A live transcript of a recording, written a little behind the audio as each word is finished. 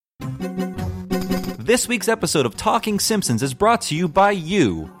This week's episode of Talking Simpsons is brought to you by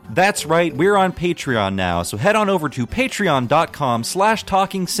you. That's right, we're on Patreon now, so head on over to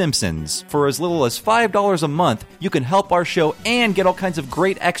patreon.com/TalkingSimpsons. For as little as $5 a month, you can help our show and get all kinds of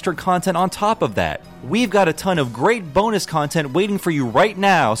great extra content on top of that. We've got a ton of great bonus content waiting for you right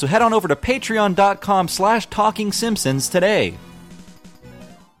now, so head on over to patreon.com/TalkingSimpsons today.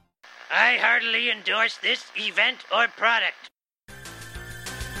 I heartily endorse this event or product.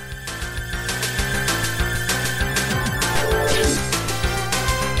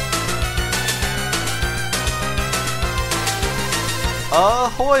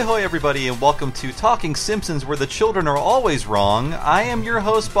 Ahoy hoy everybody, and welcome to Talking Simpsons, where the children are always wrong. I am your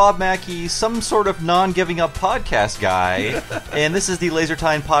host, Bob Mackey, some sort of non-giving-up podcast guy, and this is the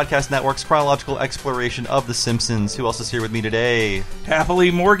LaserTime Podcast Network's chronological exploration of The Simpsons. Who else is here with me today? Happily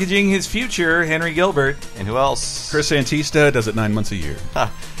mortgaging his future, Henry Gilbert. And who else? Chris Antista does it 9 months a year.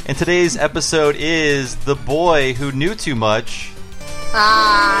 And today's episode is The Boy Who Knew Too Much.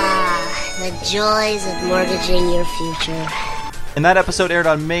 Ah, the joys of mortgaging your future. And that episode aired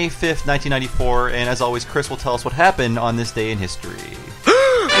on May 5th, 1994, and as always, Chris will tell us what happened on this day in history.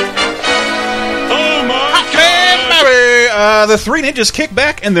 Oh my God! The Three Ninjas kick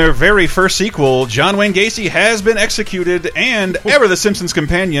back in their very first sequel. John Wayne Gacy has been executed, and ever the Simpsons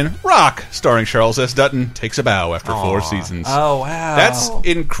companion, Rock, starring Charles S. Dutton, takes a bow after 4 seasons. Oh, wow.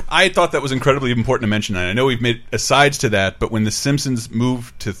 I thought that was incredibly important to mention, and I know we've made asides to that, but when the Simpsons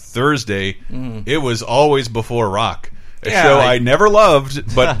moved to Thursday, it was always before Rock. A show I never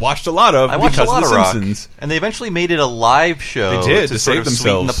loved, but watched a lot of because of The Simpsons. And they eventually made it a live show. They did, to to sort save of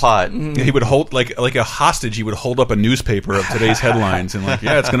themselves. sweeten the pot. He would hold, like a hostage, he would hold up a newspaper of today's headlines and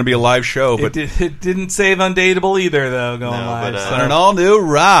it's going to be a live show. But it didn't save Undateable either, though, going live. But an all-new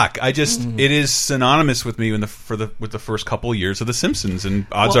Rock. It is synonymous with me with the first couple of years of The Simpsons. And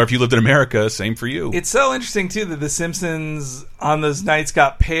odds are, if you lived in America, same for you. It's so interesting, too, that The Simpsons on those nights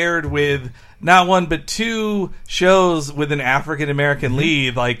got paired with not one, but 2 shows with an African-American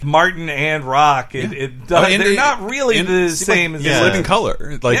lead, like Martin and Rock. They're not really the same as in Living Color.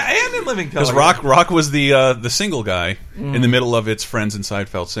 And in Living Color. Because Rock was the single guy in the middle of its Friends and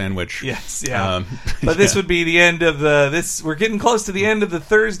Seinfeld sandwich. Yes, yeah. But this would be the end of we're getting close to the end of the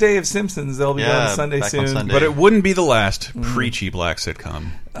Thursday of Simpsons. They'll be on Sunday soon. Sunday. But it wouldn't be the last preachy black sitcom.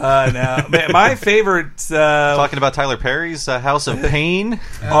 No. My favorite... Talking about Tyler Perry's House of Pain.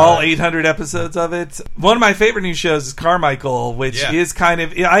 All 800 episodes of it. One of my favorite new shows is Carmichael, which is kind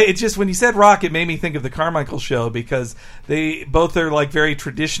of... It just, when you said Rock, it made me think of the Carmichael Show, because they both are like very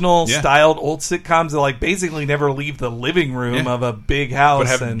traditional styled old sitcoms that like basically never leave the living room of a big house.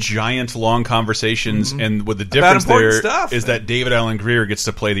 But have giant long conversations, and what the difference there is that David Alan Grier gets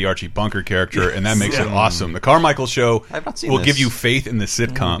to play the Archie Bunker character, and that makes it awesome. The Carmichael Show will give you faith in the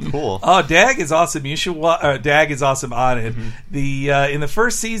sitcom. Cool. Oh, Dag is awesome. You should Dag is awesome on it. In the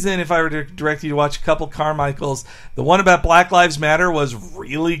first season, if I were to direct you to watch a couple Carmichaels, the one about Black Lives Matter was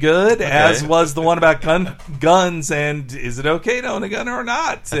really good, as was the one about guns and is it okay to own a gun or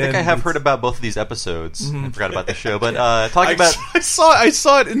not? I think I have heard about both of these episodes. I forgot about the show, but I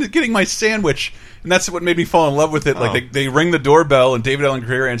saw it in getting my sandwich, and that's what made me fall in love with it. Like they ring the doorbell, and David Alan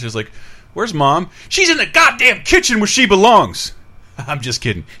Grier answers like, "Where's Mom?" "She's in the goddamn kitchen where she belongs." I'm just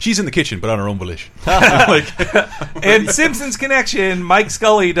kidding. She's in the kitchen, but on her own volition. And Simpsons Connection, Mike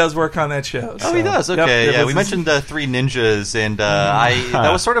Scully does work on that show. So. Oh, he does? Okay, we mentioned Three Ninjas, and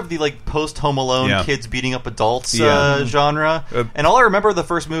that was sort of the like post-Home Alone kids beating up adults genre. And all I remember of the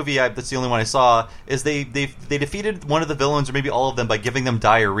first movie, that's the only one I saw, is they defeated one of the villains, or maybe all of them, by giving them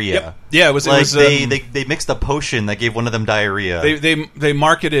diarrhea. Yep. Yeah, it was they mixed a potion that gave one of them diarrhea. They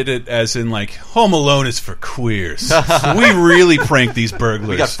marketed it as in like, Home Alone is for queers. We really prank these burglars.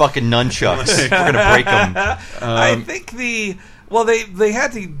 We got fucking nunchucks. We're gonna break them. I think they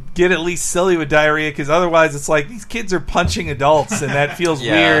had to get at least silly with diarrhea, because otherwise it's like these kids are punching adults, and that feels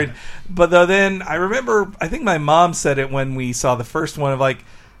weird. But then I remember, I think my mom said it when we saw the first one, of like,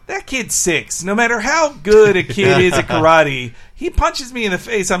 that kid's 6. No matter how good a kid is at karate, he punches me in the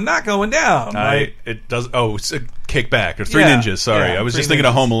face, I'm not going down. Right? It does. Oh, it's a Kick Back or Three Ninjas. Sorry, I was just thinking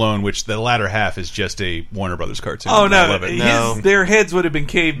of Home Alone, which the latter half is just a Warner Brothers cartoon. Oh no, I love it. Their heads would have been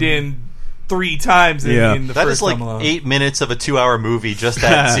caved in 3 times in the that first is like Home Alone. 8 minutes of a 2-hour movie, just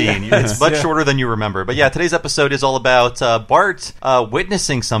that scene. It's much shorter than you remember. But yeah, today's episode is all about Bart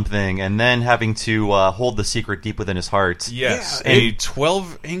witnessing something and then having to hold the secret deep within his heart. Yes, a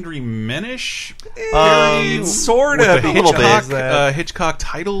 12 Angry Men-ish sort with of the a little bit. Hitchcock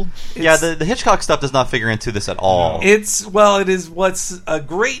title. Yeah, the Hitchcock stuff does not figure into this at all. It is what's a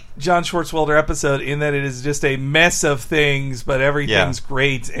great John Swartzwelder episode in that it is just a mess of things, but everything's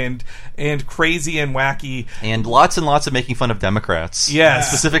great and crazy and wacky. And lots of making fun of Democrats. Yes.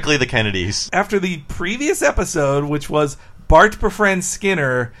 Specifically the Kennedys. After the previous episode, which was Bart befriends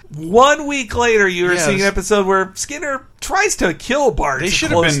Skinner, 1 week later you were seeing an episode where Skinner tries to kill Bart. They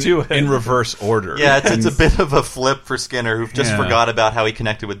should have been in reverse order. Yeah, it's a bit of a flip for Skinner, who just forgot about how he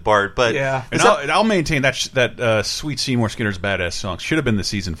connected with Bart. But and I'll maintain that Sweet Seymour Skinner's Badass song should have been the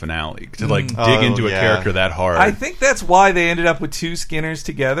season finale to dig into a character that hard. I think that's why they ended up with 2 Skinners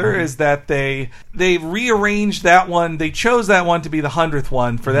together. Is that they rearranged that one. They chose that one to be the 100th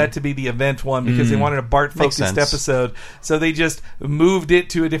one for that to be the event one because they wanted a Bart focused episode. So they just moved it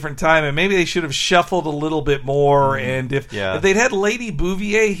to a different time, and maybe they should have shuffled a little bit more. And if they'd had Lady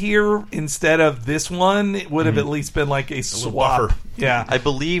Bouvier here instead of this one, it would have at least been like a swap. Yeah, I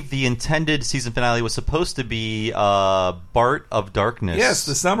believe the intended season finale was supposed to be Bart of Darkness. Yes,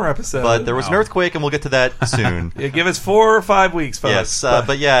 the summer episode. But there was an earthquake, and we'll get to that soon. Give us 4 or 5 weeks, folks. Yes,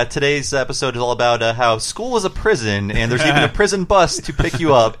 but yeah, today's episode is all about how school is a prison, and there's even a prison bus to pick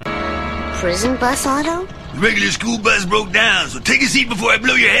you up. Prison bus, Otto? The regular school bus broke down, so take a seat before I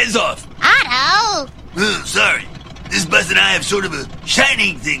blow your heads off. Otto! Sorry. This bus and I have sort of a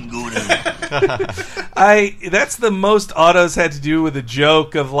shining thing going on. That's the most Otto's had to do with a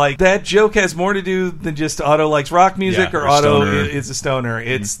joke of like, that joke has more to do than just Otto likes rock music or Otto is a stoner.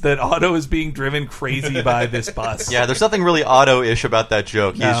 It's that Otto is being driven crazy by this bus. Yeah, there's nothing really Otto-ish about that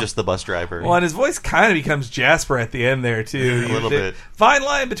joke. He's just the bus driver. Well, and his voice kind of becomes Jasper at the end there, too. A little bit. Fine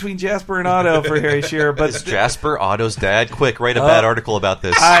line between Jasper and Otto for Harry Shearer. But is Jasper Otto's dad? Quick, write a bad article about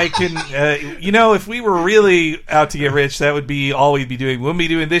this. I can, if we were really out to get rich, that would be all we'd be doing. We wouldn't be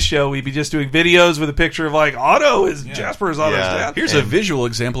doing this show. We'd be just doing videos with a picture of like Otto is Jasper is Otto's dad. Here's a visual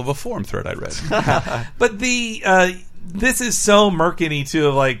example of a forum thread I read. But this is so Merkin-y too,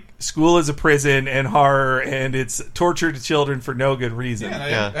 of like school is a prison and horror, and it's torture to children for no good reason. I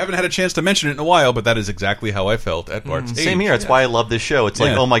haven't had a chance to mention it in a while, but that is exactly how I felt at Bart's age. Same here. That's why I love this show. It's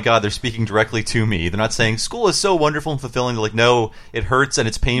like, oh my God, they're speaking directly to me. They're not saying school is so wonderful and fulfilling. They're like, no, it hurts and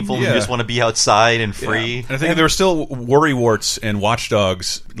it's painful and you just want to be outside and free. And I think there were still worrywarts and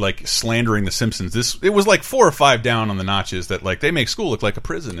watchdogs like slandering The Simpsons. It was like 4 or 5 down on the notches that like they make school look like a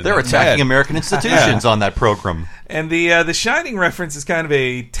prison. And they're attacking American institutions on that program. And the Shining reference is kind of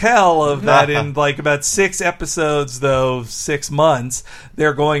a tell of that. In like about 6 episodes, though 6 months,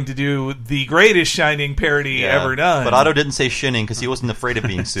 they're going to do the greatest Shining parody ever done. But Otto didn't say shinning because he wasn't afraid of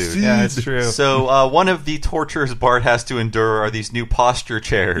being sued. Yeah, it's true. So one of the tortures Bart has to endure are these new posture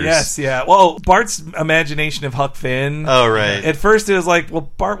chairs. Yes, yeah. Well, Bart's imagination of Huck Finn. Oh, right. At first it was like,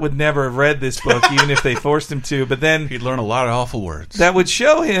 well, Bart would never have read this book even if they forced him to. But then he'd learn a lot of awful words. That would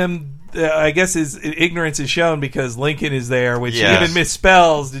show him... I guess his ignorance is shown because Lincoln is there, which he even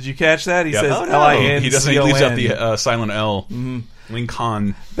misspells. Did you catch that? He says L-I-N-C-O-N. He doesn't. He leaves out the silent L.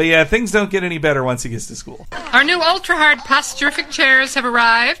 Lincoln. But yeah, things don't get any better once he gets to school. Our new ultra-hard posturific chairs have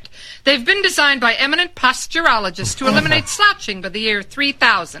arrived. They've been designed by eminent posturologists to eliminate slouching by the year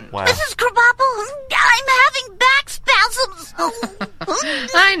 3000. Wow. Mrs. Krabappel, I'm having back spasms.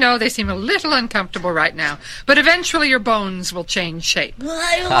 I know they seem a little uncomfortable right now, but eventually your bones will change shape.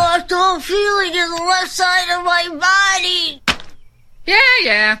 I lost all feeling in the left side of my body.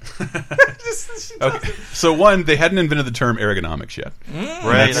 Yeah. Okay. So one, they hadn't invented the term ergonomics yet.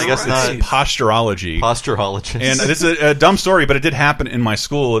 Right, I guess not. It's posturology. Posturologist. And this is a dumb story, but it did happen in my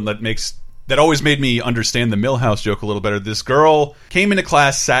school, and that always made me understand the Millhouse joke a little better. This girl came into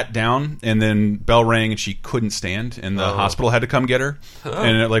class, sat down, and then bell rang, and she couldn't stand, and the hospital had to come get her.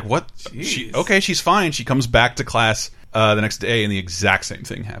 And they're like, what? She's fine. She comes back to class the next day, and the exact same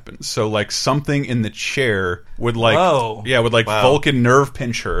thing happens. So, like, something in the chair would, like, Vulcan nerve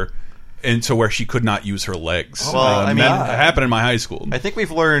pinch her into where she could not use her legs. Well, I mean, that happened in my high school. I think we've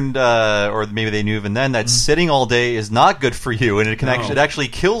learned, or maybe they knew even then, that sitting all day is not good for you, and it actually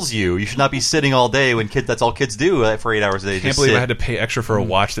kills you. You should not be sitting all day when that's all kids do for 8 hours a day. I can't believe I had to pay extra for a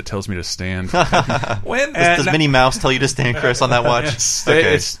watch that tells me to stand. Does Minnie Mouse tell you to stand, Chris, on that watch?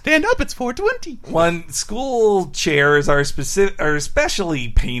 Stand up, it's 4:20. When school chairs are especially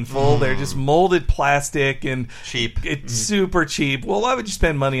painful, they're just molded plastic and cheap. It's super cheap. Well, why would you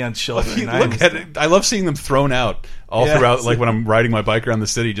spend money on children? Look at it. I love seeing them thrown out all throughout, like when I'm riding my bike around the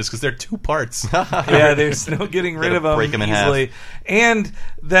city, just because they're 2 parts. Yeah, there's no getting rid of them break them in easily. half. And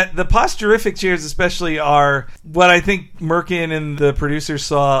that the posturific chairs especially are what I think Merkin and the producers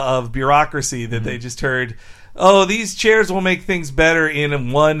saw of bureaucracy, that they just heard, oh, these chairs will make things better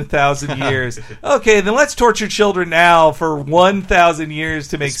in 1,000 years. Okay, then let's torture children now for 1,000 years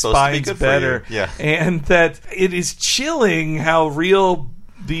to make spines better. Yeah. And that it is chilling how real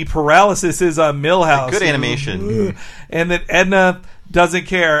the paralysis is on Milhouse. Good animation. And that Edna doesn't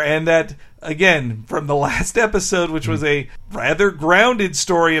care. And that, again, from the last episode, which was a rather grounded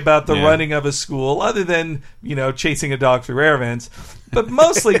story about the running of a school, other than, chasing a dog through air vents, but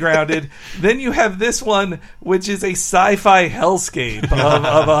mostly grounded. Then you have this one, which is a sci-fi hellscape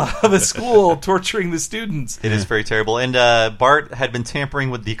of a school torturing the students. It is very terrible. And Bart had been tampering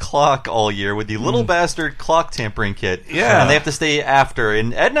with the clock all year, with the little bastard clock tampering kit. Yeah. And they have to stay after.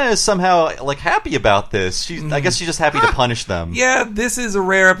 And Edna is somehow happy about this. I guess she's just happy to punish them. Yeah, this is a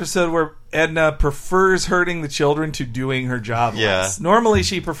rare episode where Edna prefers hurting the children to doing her job less. Normally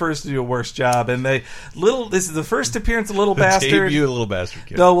she prefers to do a worse job. And this is the first appearance of Little Bastard. Debut Little Bastard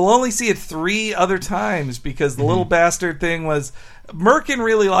kid. Though we'll only see it 3 other times, because the Little Bastard thing was... Merkin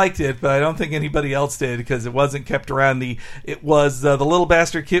really liked it, but I don't think anybody else did, because it wasn't kept around. The Little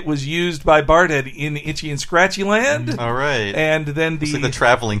Bastard kit was used by Barthead in Itchy and Scratchy Land. All right. And then it's like the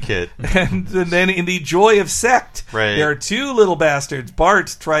traveling kit. And then in the Joy of Sect, there are 2 Little Bastards.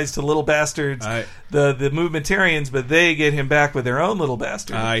 Bart tries to Little Bastards the Movementarians, but they get him back with their own Little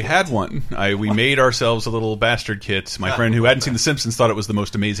Bastard. I had one. We made ourselves a Little Bastard kit. My friend who hadn't seen The Simpsons thought it was the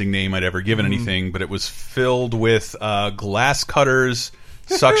most amazing name I'd ever given anything, but it was filled with glass cutters,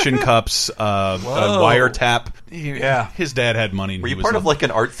 suction cups, a wiretap. His dad had money. Were you part of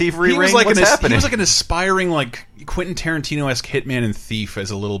an art thievery ring? What's happening? He was like an aspiring Quentin Tarantino-esque hitman and thief as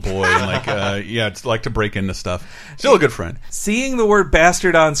a little boy. And it's like to break into stuff. Still a good friend. Seeing the word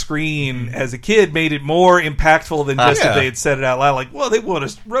bastard on screen as a kid made it more impactful than just if they had said it out loud. They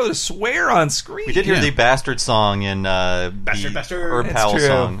wrote a swear on screen. We did hear the Bastard song in Bastard. Herb Powell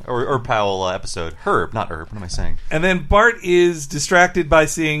song. Or Herb Powell episode. Herb, not Herb. What am I saying? And then Bart is distracted by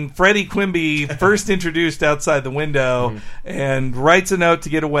seeing Freddie Quimby first introduced outside the window and writes a note to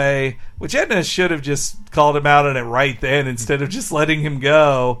get away, which Edna should have just called him out on it right then instead of just letting him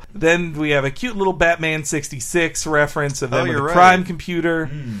go. Then we have a cute little Batman 66 reference of them with a crime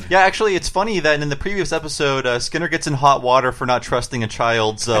computer. Yeah, actually, it's funny that in the previous episode, Skinner gets in hot water for not trusting a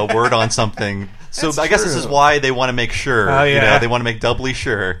child's word on something. So I guess this is why they want to make sure. They want to make doubly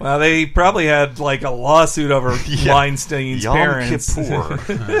sure. Well, they probably had a lawsuit over Weinstein's parents. Yom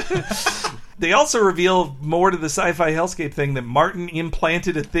Kippur. They also reveal more to the sci-fi hellscape thing that Martin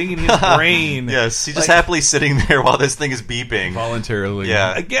implanted a thing in his brain. Yes, he's just happily sitting there while this thing is beeping. Voluntarily.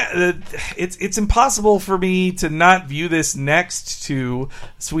 Yeah. Again, it's impossible for me to not view this next to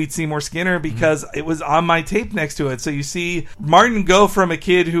Sweet Seymour Skinner because it was on my tape next to it. So you see Martin go from a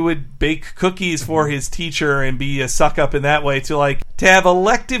kid who would bake cookies for his teacher and be a suck-up in that way to have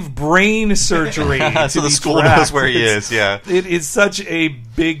elective brain surgery. So the school knows where he is, It is such a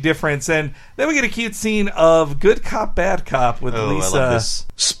big difference. And then we get a cute scene of good cop, bad cop with Lisa. I love this.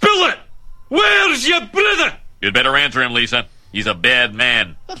 Spill it! Where's your brother? You'd better answer him, Lisa. He's a bad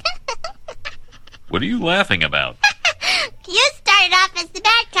man. What are you laughing about? You started off as the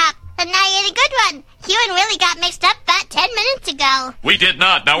bad cop, and now you're the good one. You and Willie got mixed up about 10 minutes ago. We did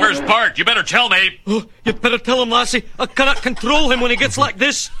not. Now where's Bart? You better tell me. Oh, you better tell him, Lassie. I cannot control him when he gets like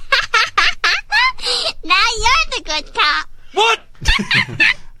this. Now you're the good cop. What?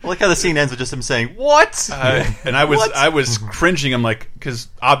 I like how the scene ends with just him saying, "What?" And I was cringing. I'm because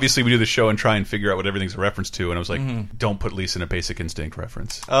obviously we do the show and try and figure out what everything's a reference to. And I was like, don't put Lisa in a Basic Instinct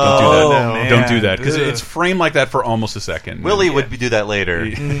reference. Don't do that because it's framed like that for almost a second. Willie would do that later.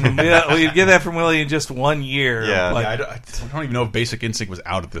 We'd get that from Willie in just 1 year. Yeah, I don't even know if Basic Instinct was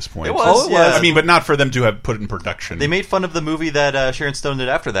out at this point. It was. It was. I mean, but not for them to have put it in production. They made fun of the movie that Sharon Stone did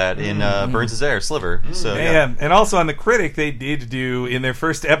after that in Burns' Air, Sliver. So and also on the Critic, they did do in their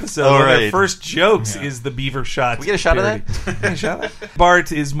first episode. One of their first jokes is the beaver shot. Can we get a shot of that?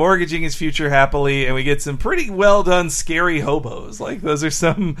 Bart is mortgaging his future happily, and we get some pretty well done scary hobos. Those are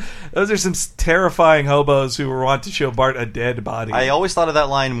some terrifying hobos who want to show Bart a dead body. I always thought of that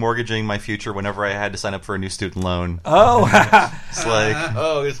line, mortgaging my future, whenever I had to sign up for a new student loan. Oh, it's like,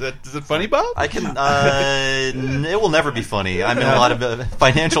 is it funny, Bob? I can. It will never be funny. I'm in a lot of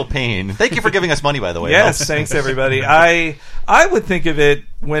financial pain. Thank you for giving us money, by the way. Yes, thanks everybody. I I would think of it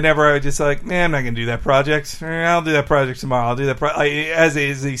whenever I would just like, man, I'm not going to do that project. I'll do that project tomorrow. I'll do that as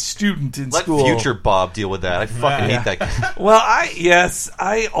a student in Let school. future Bob deal with that. I fucking hate that guy. Well,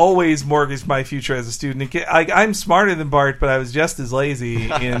 I always mortgaged my future as a student. I'm smarter than Bart, but I was just as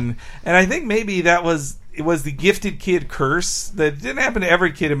lazy. And I think maybe it was the gifted kid curse that didn't happen to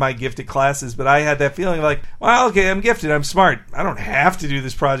every kid in my gifted classes, but I had that feeling like, well, okay, I'm gifted, I'm smart. I don't have to do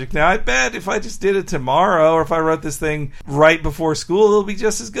this project now. I bet if I just did it tomorrow or if I wrote this thing right before school, it'll be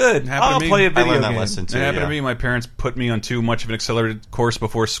just as good. I'll play a video game. I learned that lesson too. It happened to me. My parents put me on too much of an accelerated course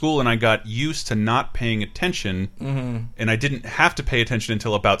before school, and I got used to not paying attention, and I didn't have to pay attention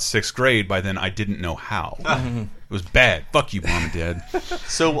until about 6th grade. By then, I didn't know how. It was bad. Fuck you, Mom and Dad.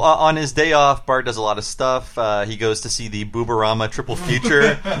 So on his day off, Bart does a lot of stuff. He goes to see the Booberama triple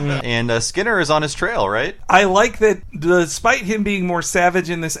feature, and Skinner is on his trail, right? I like that despite him being more savage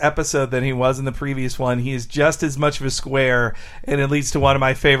in this episode than he was in the previous one, he is just as much of a square, and it leads to one of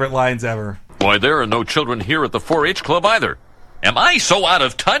my favorite lines ever. Why, there are no children here at the 4-H Club either. Am I so out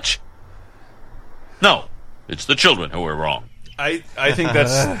of touch? No, it's the children who are wrong. I think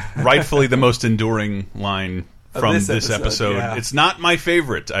that's rightfully the most enduring line from this episode. Yeah. It's not my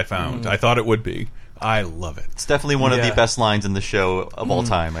favorite, I found. I thought it would be. I love it. It's definitely one of the best lines in the show of all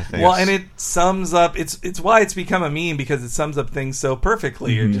time, I think. Well, and it sums up, it's why it's become a meme, because it sums up things so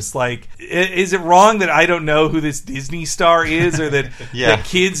perfectly. You're just like, is it wrong that I don't know who this Disney star is, or that, that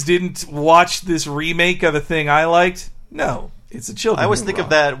kids didn't watch this remake of a thing I liked? No. It's a children. I always think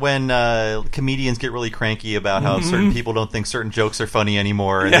of that when comedians get really cranky about how certain people don't think certain jokes are funny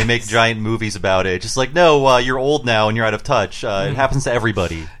anymore, and they make giant movies about it. Just like, no, you're old now and you're out of touch. It happens to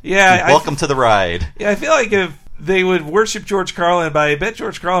everybody. Yeah, welcome to the ride. Yeah, I feel like if they would worship George Carlin, but I bet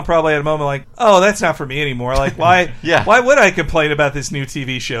George Carlin probably had a moment like, oh, that's not for me anymore. Like, why why would I complain about this new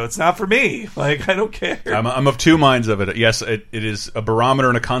TV show? It's not for me. Like, I don't care. I'm of two minds of it. Yes, it is a barometer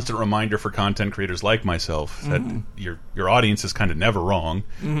and a constant reminder for content creators like myself that your audience is kind of never wrong.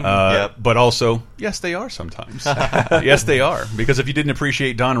 But also, yes, they are sometimes. Yes, they are. Because if you didn't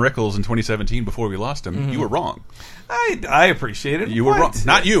appreciate Don Rickles in 2017 before we lost him, you were wrong. I appreciate it. You were wrong.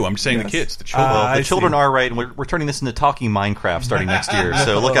 Not you. I'm saying the kids. The children. Well, the children are right, and we're turning this into Talking Minecraft starting next year,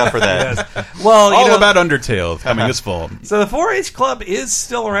 so look out for that. Yes. Well, all about Undertale coming this fall. So the 4-H Club is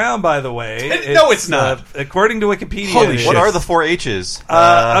still around, by the way. No, it's not. According to Wikipedia. Holy shit. What are the 4-H's?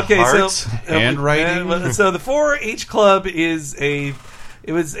 Okay, hearts? so handwriting. So the 4-H Club is it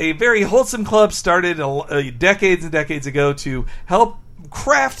was a very wholesome club started decades and decades ago to help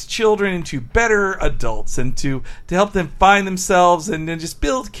craft children into better adults and to help them find themselves and just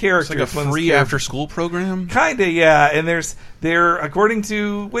build character. It's like a free after-school program? Kinda, yeah. And there, according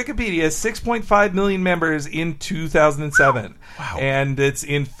to Wikipedia, 6.5 million members in 2007. Wow. And it's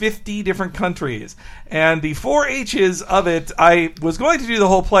in 50 different countries. And the 4-H's of it, I was going to do the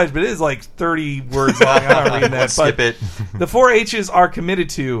whole pledge, but it is like 30 words long. I'm not reading that. Skip it. The 4-H's are committed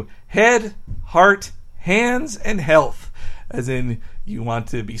to head, heart, hands, and health. As in, you want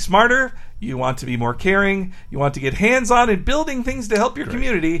to be smarter, you want to be more caring, you want to get hands-on in building things to help your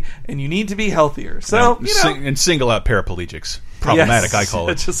community, and you need to be healthier. So, and single out paraplegics. Problematic, I call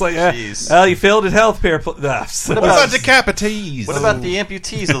it. It's just like, well, you failed at health paraplegics. What about decapitatees? What about the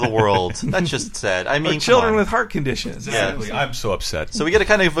amputees of the world? That's just sad. I mean, children with heart conditions. Exactly. Yeah. I'm so upset. So we get a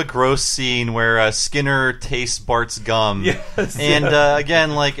kind of a gross scene where Skinner tastes Bart's gum. Yes. And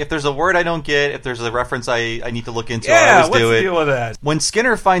again, like, if there's a word I don't get, if there's a reference I need to look into, I always do it. What's the deal with that? When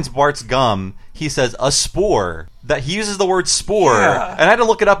Skinner finds Bart's gum, he says, a spore. That he uses the word spore, and I had to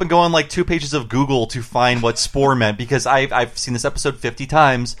look it up and go on like 2 pages of Google to find what spore meant, because I've seen this episode 50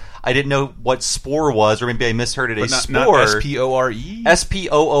 times. I didn't know what spore was, or maybe I misheard it. But spore. Not S-P-O-R-E?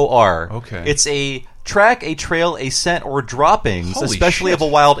 S-P-O-O-R. Okay. It's a track, a trail, a scent, or droppings, Holy especially shit. of a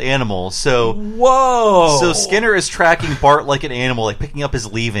wild animal. So, whoa! So Skinner is tracking Bart like an animal, like picking up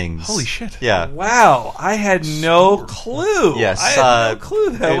his leavings. Holy shit! Yeah. Wow, I had no clue. Yes, I had no clue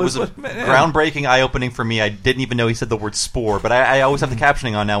that it was groundbreaking, eye-opening for me. I didn't even know he said the word spore, but I always have the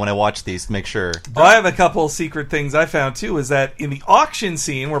captioning on now when I watch these to make sure. Well, I have a couple secret things I found too. Is that in the auction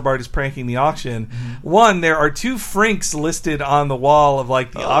scene where Bart is pranking the auction, one, there are 2 Frinks listed on the wall of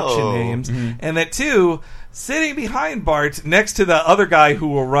like the auction names, and that 2. Sitting behind Bart, next to the other guy who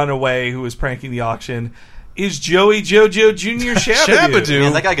will run away, who is pranking the auction, is Joey Jojo Jr. Shabadoo.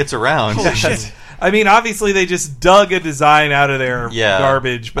 Man, that guy gets around. Holy shit. I mean, obviously they just dug a design out of their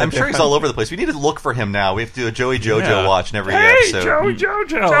garbage. But I'm sure he's all over the place. We need to look for him now. We have to do a Joey Jojo watch in every hey, episode. Joey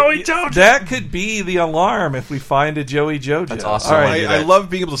Jojo. That could be the alarm if we find a Joey Jojo. That's awesome. All right, I love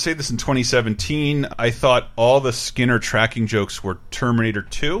being able to say this in 2017. I thought all the Skinner tracking jokes were Terminator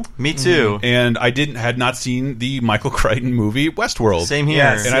 2. Me too. And I had not seen the Michael Crichton movie Westworld. Same here.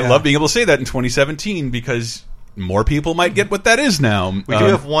 Yes, and I love being able to say that in 2017 because more people might get what that is now. We do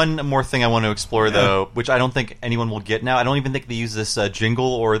have one more thing I want to explore, though, which I don't think anyone will get now. I don't even think they use this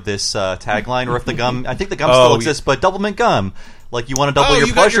jingle or this tagline, or if the gum... I think the gum still exists, but double mint gum. Like, you want to double your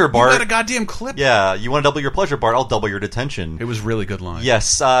pleasure, Bart. You got a goddamn clip. Yeah, you want to double your pleasure, Bart. I'll double your detention. It was a really good line. Yes,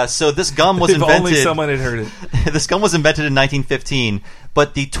 so this gum was if invented... only someone had heard it. This gum was invented in 1915,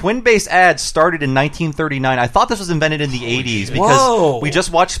 but the twin-base ad started in 1939. I thought this was invented in the 80s because we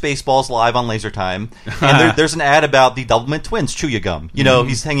just watched Spaceballs live on Laser Time, and there's an ad about the double mint twins, Chew Gum. You know,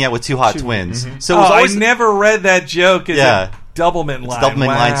 he's hanging out with two hot twins. So it was always... I never read that joke as a double mint line. Double mint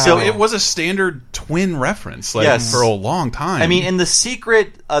line. So it was a standard twin reference, for a long time. I mean, in the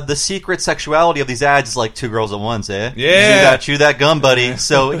secret sexuality of these ads is like two girls at once, eh? Yeah. Chew that gum, buddy.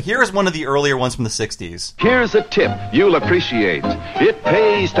 So here's one of the earlier ones from the 60s. Here's a tip you'll appreciate. It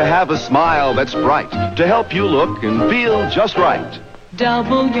pays to have a smile that's bright, to help you look and feel just right.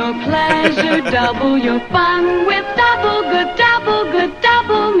 Double your pleasure, double your fun with double good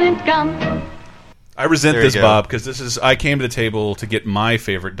double mint gum. I resent this, Bob, because I came to the table to get my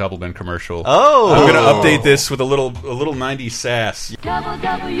favorite double mint commercial. Oh, I'm going to update this with a little 90s sass.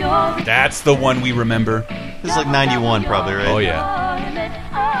 That's the one we remember. This is like 91, probably, right? Oh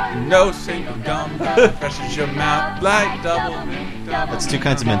yeah. No single gum presses your mouth like double mint. That's two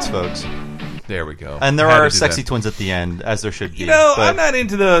kinds of mints, folks. There we go. And there are sexy twins at the end, as there should be. You know, I'm not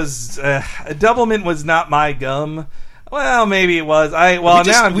into those. Double mint was not my gum. Well, maybe it was.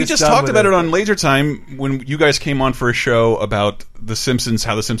 We just talked about it on Laser Time when you guys came on for a show about The Simpsons,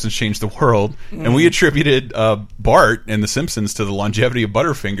 how The Simpsons changed the world, and we attributed Bart and The Simpsons to the longevity of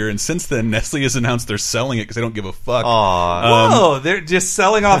Butterfinger, and since then Nestle has announced they're selling it because they don't give a fuck. Whoa, they're just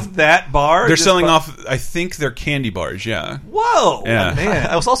selling off that bar? They're selling off, I think, their candy bars, yeah. Whoa, yeah. Man.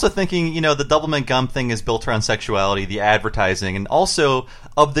 I was also thinking, the double mint gum thing is built around sexuality, the advertising, and also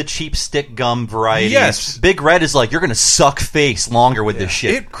of the cheap stick gum variety. Yes. Big Red is like, you're going to suck face longer with this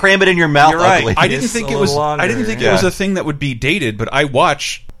shit. Cram it in your mouth. You're right. Ugly. I didn't think it was a thing that would be dated, but I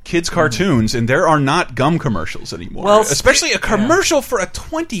watch kids' cartoons, and there are not gum commercials anymore. Well, especially a commercial for a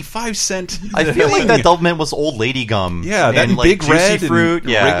 25-cent. I feel like that double mint was old lady gum. Yeah, that and like Big Red fruit,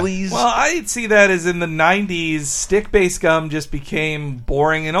 and Wrigley's. Well, I'd see that as in the 90s, stick-based gum just became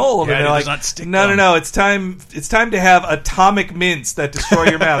boring and old. Yeah, and they're like, not stick no, it's time to have atomic mints that destroy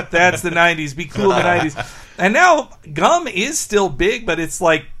your mouth. That's the 90s. Be cool in the 90s. And now gum is still big, but it's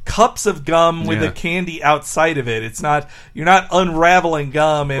like cups of gum with a candy outside of it. It's not, you're not unraveling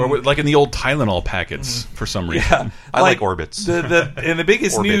gum, or like in the old Tylenol packets for some reason. Yeah, I like Orbits. And the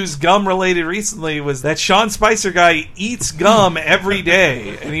biggest news gum related recently was that Sean Spicer guy eats gum every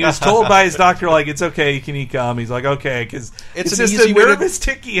day, and he was told by his doctor, like, it's okay, you can eat gum. He's like, okay, because it's just a nervous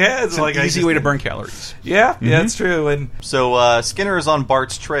tick he has. It's like an easy way to burn calories. Yeah, that's true. And so Skinner is on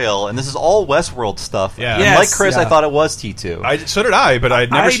Bart's trail, and this is all Westworld stuff. Yeah. And like Chris, I thought it was T2. So did I, but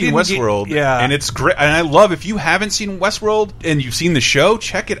I'd never seen Westworld. And it's great. And I love, if you haven't seen Westworld and you've seen the show,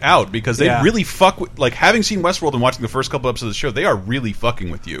 check it out, because they really fuck with, like, having seen Westworld and watching the first couple episodes of the show, they are really fucking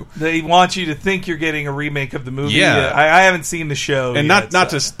with you. They want you to think you're getting a remake of the movie. Yeah. I haven't seen the show and yet, not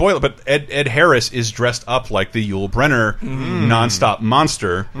to spoil it, but Ed Harris is dressed up like the Yul Brynner nonstop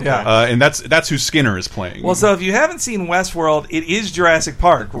monster. Yeah. And that's who Skinner is playing. Well, so if you haven't seen Westworld, it is Jurassic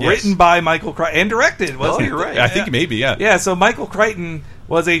Park, written by Michael Crichton and directed. You're right. I think maybe, yeah. Yeah, so Michael Crichton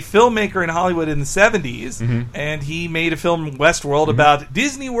was a filmmaker in Hollywood in the 70s, and he made a film, Westworld, about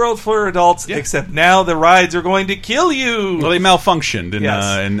Disney World for adults, except now the rides are going to kill you. Well, they malfunctioned,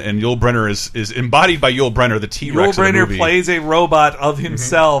 and Yul Brynner is embodied by Yul Brynner, the T-Rex Yul of the Brynner movie. plays a robot of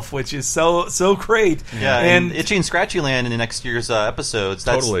himself, which is so great. Yeah, and Itchy and Scratchy Land in next year's episodes.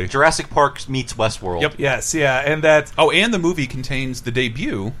 That's totally. Jurassic Park meets Westworld. Yep. Yes, yeah, and that... Oh, and the movie contains the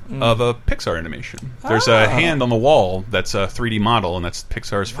debut of a Pixar animation. There's a hand on the wall that's a 3D model, and that's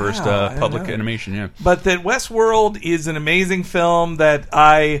Pixar's first public animation, yeah. But that Westworld is an amazing film that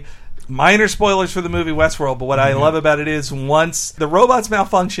minor spoilers for the movie Westworld, but what I love about it is once the robots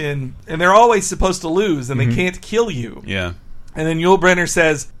malfunction, and they're always supposed to lose, and they can't kill you. Yeah. And then Yul Brynner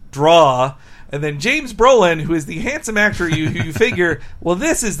says, draw. And then James Brolin, who is the handsome actor who you figure, well,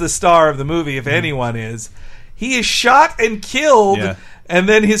 this is the star of the movie, if anyone is. He is shot and killed, and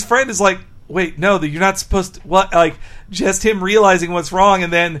then his friend is like, wait, no, you're not supposed to, what, like, just him realizing what's wrong,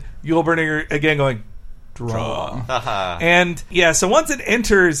 and then Yul Brynner again going, draw. And, yeah, so once it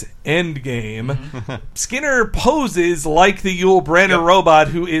enters Endgame, Skinner poses like the Yul Brynner robot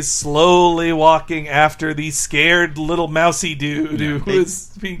who is slowly walking after the scared little mousy dude who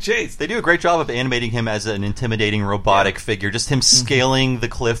is being chased. They do a great job of animating him as an intimidating robotic figure, just him scaling the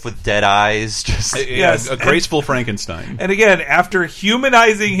cliff with dead eyes. Just a graceful Frankenstein. And again, after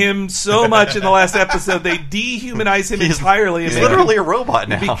humanizing him so much in the last episode, they dehumanize him entirely. He's literally a robot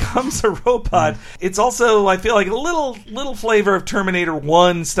now. He becomes a robot. It's also, I feel like, a little flavor of Terminator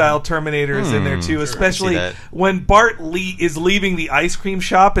 1 style Terminators in there too, especially when Bart is leaving the ice cream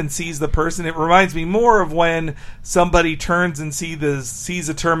shop and sees the person. It reminds me more of when somebody turns and sees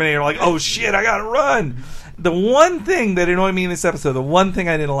a Terminator, like, oh shit, I gotta run. The one thing that annoyed me in this episode, the one thing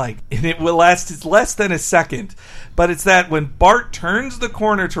I didn't like, and it will last less than a second, but it's that when Bart turns the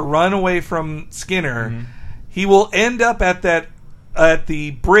corner to run away from Skinner, he will end up at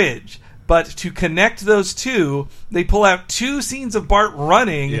the bridge. But to connect those two, they pull out 2 scenes of Bart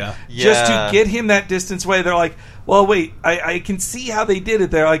running just to get him that distance away. They're like, well, wait, I can see how they did it.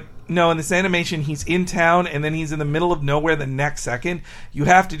 They're like, no, in this animation, he's in town, and then he's in the middle of nowhere the next second. You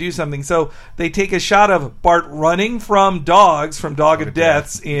have to do something. So they take a shot of Bart running from Dog of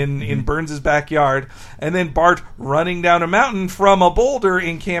Deaths in Burns' backyard, and then Bart running down a mountain from a boulder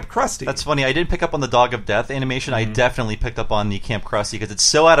in Camp Krusty. That's funny. I didn't pick up on the Dog of Death animation. I definitely picked up on the Camp Krusty because it's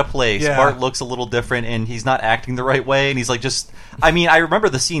so out of place. Yeah. Bart looks a little different, and he's not acting the right way, and he's like just... I mean, I remember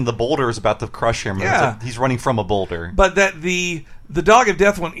the scene. The boulder is about to crush him. Yeah. Like he's running from a boulder. But that the Dog of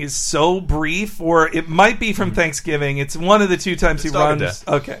Death one is so brief, or it might be from Thanksgiving. It's one of the 2 times he runs.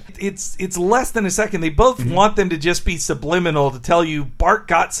 Okay. It's less than a second. They both want them to just be subliminal to tell you Bart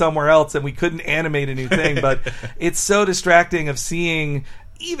got somewhere else and we couldn't animate a new thing, but it's so distracting of seeing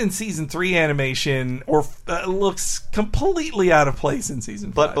even season 3 animation looks completely out of place in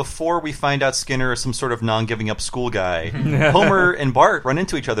season 5. But before we find out Skinner is some sort of non-giving up school guy, Homer and Bart run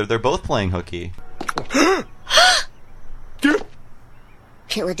into each other. They're both playing hooky.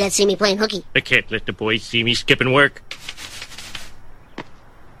 Can't let Dad see me playing hooky. I can't let the boys see me skipping work.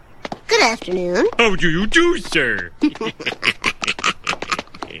 Good afternoon. How do you do, sir?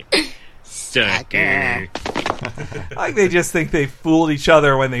 Sucker. Like they just think they fooled each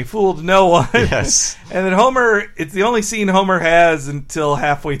other when they fooled no one. Yes. And then Homer, it's the only scene Homer has until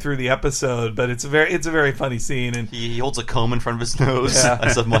halfway through the episode, but it's a very funny scene. And he holds a comb in front of his nose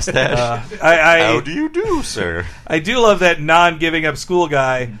as a mustache. How do you do, sir? I do love that non-giving up school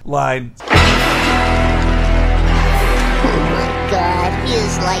guy line. Oh my God, he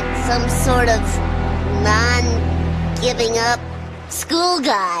is like some sort of non-giving up school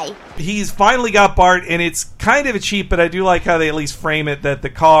guy. He's finally got Bart, and it's kind of a cheat, but I do like how they at least frame it that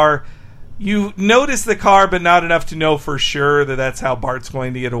the car, you notice the car, but not enough to know for sure that that's how Bart's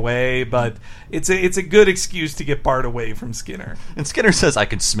going to get away. But it's a good excuse to get Bart away from Skinner. And Skinner says, "I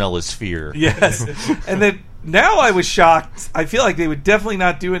can smell his fear." Yes, and then now I was shocked. I feel like they would definitely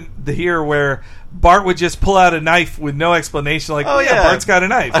not do it here where Bart would just pull out a knife with no explanation, like, Bart's got a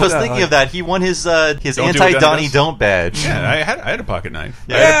knife. I was thinking of that. He won his anti-Donnie Don't badge. Yeah, I had a pocket knife.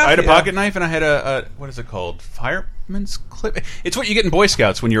 Yeah. I had a pocket knife, and I had a what is it called? Fireman's clip? It's what you get in Boy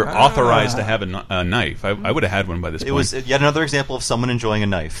Scouts when you're authorized to have a knife. I would have had one by this point. It was yet another example of someone enjoying a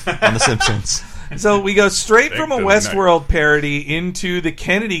knife on The Simpsons. So we go straight from a Westworld parody into the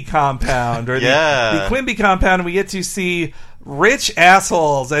Kennedy compound, or the Quimby compound, and we get to see rich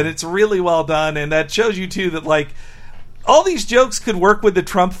assholes, and it's really well done, and that shows you too that like all these jokes could work with the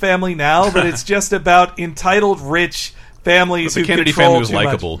Trump family now, but it's just about entitled rich families who Kennedy control family was too much.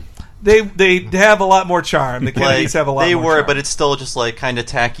 likable. They have a lot more charm. The Kennedys have a lot more charm. But it's still just like kind of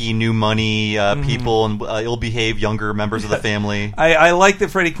tacky new money people and ill-behaved younger members of the family. I like that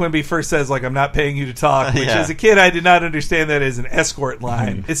Freddie Quimby first says, like, I'm not paying you to talk, which as a kid I did not understand that as an escort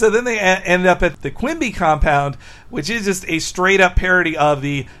line. And so then they end up at the Quimby compound, which is just a straight-up parody of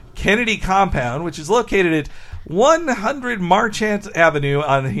the Kennedy compound, which is located at 100 Marchant Avenue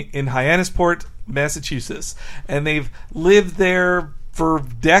in Hyannisport, Massachusetts. And they've lived there for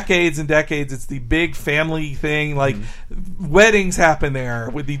decades and decades. It's the big family thing. Like weddings happen there.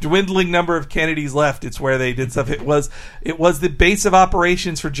 With the dwindling number of Kennedys left, it's where they did stuff. It was the base of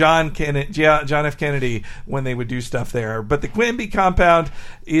operations for John F. Kennedy when they would do stuff there. But the Quimby compound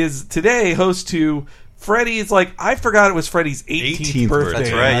is today host to Freddie's, like, I forgot it was Freddie's 18th birthday.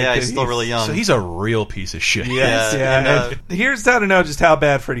 That's right, yeah, he's still really young. So he's a real piece of shit. Yes, yeah. And here's how to know just how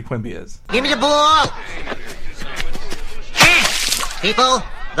bad Freddie Quimby is. Give me the ball! People,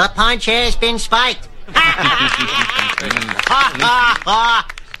 the punch has been spiked.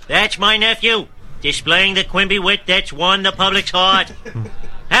 That's my nephew, displaying the Quimby wit that's won the public's heart.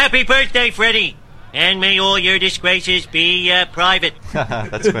 Happy birthday, Freddie! And may all your disgraces be private.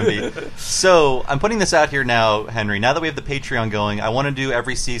 That's Quimby. So, I'm putting this out here now, Henry. Now that we have the Patreon going, I want to do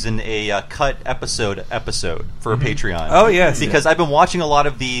every season a cut episode for Patreon. Oh, yes. Because I've been watching a lot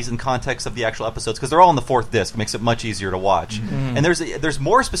of these in context of the actual episodes, because they're all on the 4th disc. It makes it much easier to watch. And there's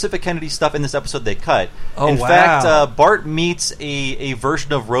more specific Kennedy stuff in this episode they cut. Oh, in wow. fact, Bart meets a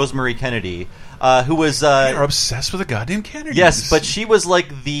version of Rosemary Kennedy, who was... You're obsessed with the goddamn Kennedys. Yes, but she was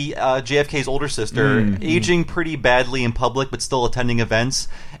like the JFK's older sister, aging pretty badly in public, but still attending events.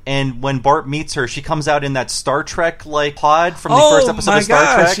 And when Bart meets her, she comes out in that Star Trek-like pod from the first episode of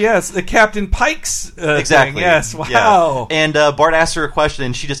Star Trek. Yes, the Captain Pike's exactly. thing. Yes, wow. Yeah. And Bart asks her a question,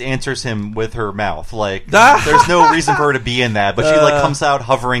 and she just answers him with her mouth. Like, there's no reason for her to be in that, but she comes out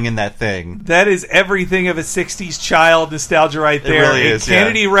hovering in that thing. That is everything of a 60s child nostalgia right there. It really is,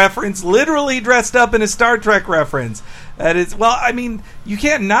 Kennedy reference, literally dressed up in a Star Trek reference. That is, well, I mean, you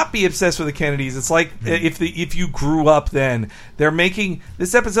can't not be obsessed with the Kennedys. It's like if you grew up then. They're making,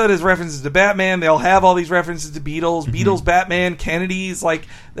 this episode has references to Batman. They'll have all these references to Beatles, Beatles, Batman, Kennedys. Like,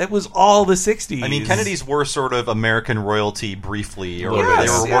 that was all the 60s. I mean, Kennedys were sort of American royalty briefly, or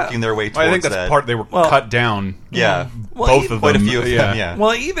Yes, they were working their way towards that. I think that's part, they were cut down. Yeah. Both of quite them. a few of them, yeah.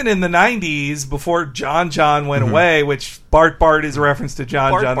 Well, even in the 90s, before John went away, which Bart is a reference to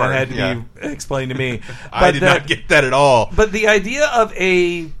John, Bart, that had to be explained to me. I did not get that at all. But the idea of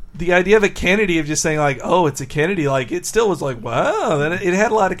a Kennedy, of just saying like, oh, it's a Kennedy, like, it still was like, wow, then it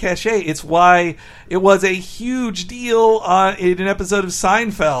had a lot of cachet. It's why it was a huge deal in an episode of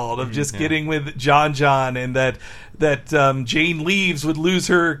Seinfeld of just getting with John, and that Jane Leaves would lose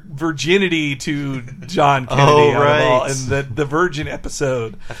her virginity to John Kennedy. And the Virgin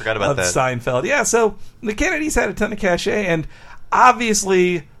episode I forgot about that. Seinfeld. Yeah, so the Kennedys had a ton of cachet, and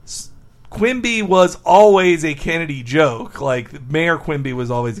obviously Quimby was always a Kennedy joke. Like, Mayor Quimby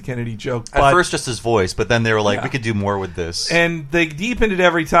was always a Kennedy joke. At first just his voice, but then they were like, we could do more with this. And they deepened it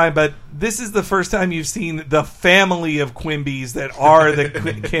every time, but this is the first time you've seen the family of Quimbys that are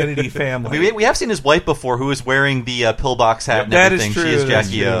the Kennedy family. We have seen his wife before, who is wearing the pillbox hat and that everything. Is true, she is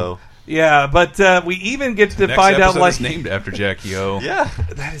Jackie O. Yeah, but we even get to find out, like, is named after Jackie O. Yeah,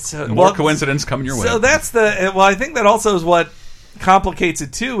 that is so. More coincidence coming your way. So that's I think that also is what complicates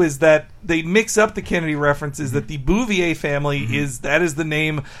it too, is that they mix up the Kennedy references. That the Bouvier family is the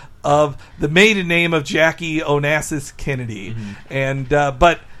name of the maiden name of Jackie Onassis Kennedy, and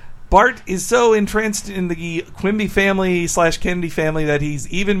but Bart is so entrenched in the Quimby family / Kennedy family that he's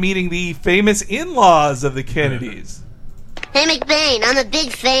even meeting the famous in-laws of the Kennedys. Hey, McBain, I'm a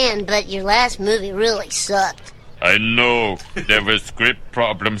big fan, but your last movie really sucked. I know. There were script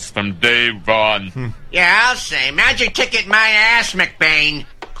problems from day one. Yeah, I'll say. Magic ticket my ass, McBain.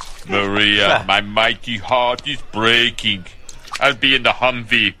 Maria, my mighty heart is breaking. I'll be in the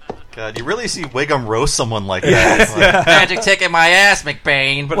Humvee. God, you really see Wiggum roast someone like that. Magic ticket my ass,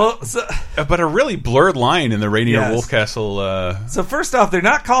 McBain. But a really blurred line in the Rainier Wolfcastle. So first off, they're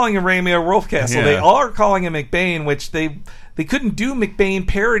not calling him Rainier Wolfcastle. Yeah. They are calling him McBain, which they couldn't do McBain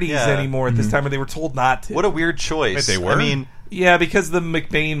parodies anymore at this time, or they were told not to. What a weird choice. Wait, they were? I mean, yeah, because the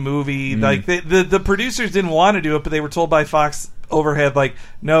McBain movie, like the producers didn't want to do it, but they were told by Fox overhead, like,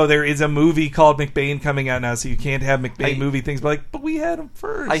 no, there is a movie called McBain coming out now, so you can't have McBain movie things. But we had them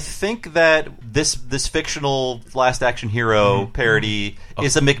first. I think that this fictional Last Action Hero parody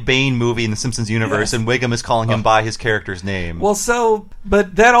is a McBain movie in the Simpsons universe, and Wiggum is calling him by his character's name. Well,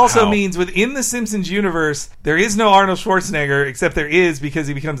 but that also means within the Simpsons universe, there is no Arnold Schwarzenegger, except there is because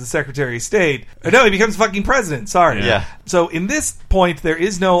he becomes the Secretary of State. No, he becomes fucking president. Sorry. Yeah. So in this point, there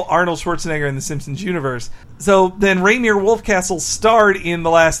is no Arnold Schwarzenegger in the Simpsons universe. So then Rainier Wolfcastle starred in The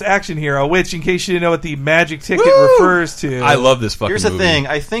Last Action Hero, which, in case you didn't know what the magic ticket refers to. I love this fucking Here's movie. the thing.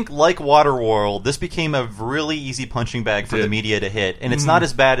 I think, like Waterworld, this became a really easy punching bag for the media to hit, and it's not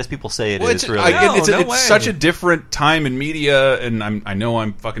as bad as people say it is, really. It's such a different time in media, and I know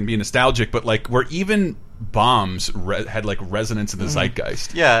I'm fucking being nostalgic, but like, where even bombs had like resonance in the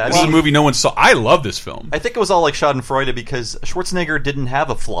zeitgeist. Yeah, this is a movie no one saw. I love this film. I think it was all like Schadenfreude because Schwarzenegger didn't have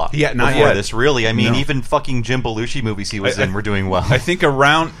a flop. Yeah, not before yet. this, really. I mean, No. even fucking Jim Belushi movies he was in were doing well. I think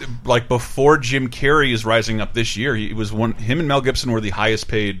around like before Jim Carrey is rising up this year, him and Mel Gibson were the highest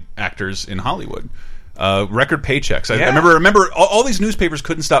paid actors in Hollywood. Record paychecks. I remember all these newspapers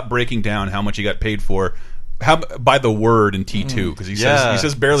couldn't stop breaking down how much he got paid for. By the word in T2, because he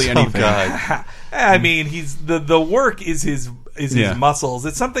says barely anything. I mean, he's the work is his muscles.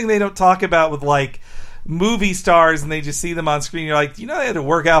 It's something they don't talk about with like movie stars and they just see them on screen. You're like, they had to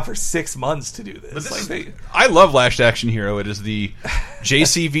work out for 6 months to do this. I love Last Action Hero. It is the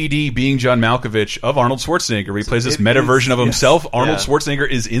JCVD being John Malkovich of Arnold Schwarzenegger. Where he plays this meta version of himself. Arnold Schwarzenegger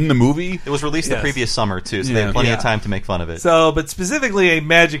is in in the movie. It was released the previous summer, too, so they had plenty of time to make fun of it. So, but specifically a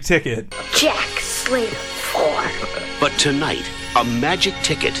magic ticket. Jack Slater 4. But tonight, a magic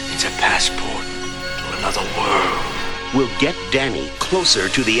ticket, it's a passport to another world, will get Danny closer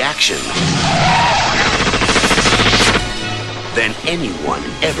to the action than anyone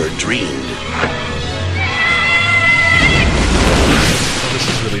ever dreamed. Oh, this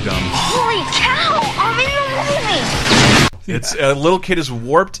is really dumb. Holy cow! I'm in the movie! It's a little kid is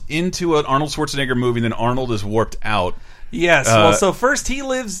warped into an Arnold Schwarzenegger movie, and then Arnold is warped out. Yes. Well, so first he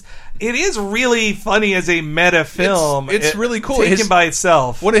lives. It is really funny as a meta film. It's really cool. Taken by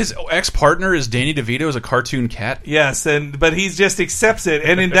itself. What his ex-partner is Danny DeVito as a cartoon cat. Yes, but he just accepts it.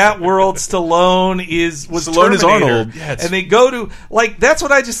 And in that world, Stallone is Terminator. Arnold. Yeah, and they go to that's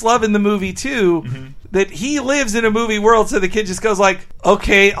what I just love in the movie too. Mm-hmm. That he lives in a movie world, so the kid just goes like,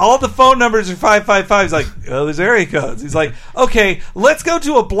 okay, all the phone numbers are 555. He's like, oh, there's area codes. He's like, okay, let's go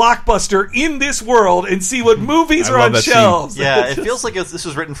to a Blockbuster in this world and see what movies are on shelves. Yeah, it feels like this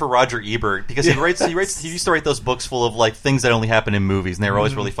was written for Roger Ebert, because he used to write those books full of like things that only happen in movies, and they were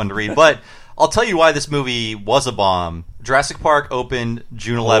always really fun to read. But I'll tell you why this movie was a bomb. Jurassic Park opened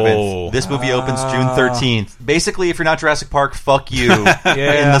June 11th. This movie opens June 13th. Basically, if you're not Jurassic Park, fuck you. In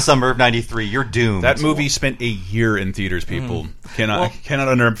the summer of '93, you're doomed. That movie spent a year in theaters, people. Cannot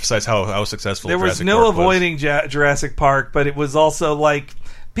underemphasize how successful there Jurassic was no Park avoiding Jurassic Park, but it was also like...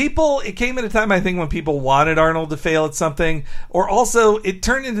 it came at a time, I think, when people wanted Arnold to fail at something, or also it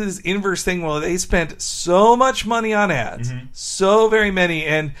turned into this inverse thing where they spent so much money on ads, so very many,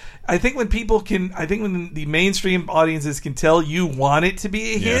 and I think when when the mainstream audiences can tell you want it to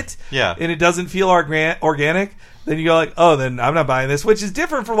be a hit, and it doesn't feel organic, then you go like, oh, then I'm not buying this, which is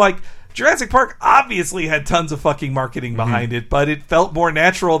different from like, Jurassic Park obviously had tons of fucking marketing behind it, but it felt more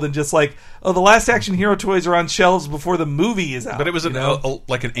natural than just like, oh, the Last Action Hero toys are on shelves before the movie is out. But it was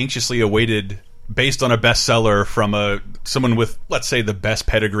like an anxiously awaited, based on a bestseller from someone with, let's say, the best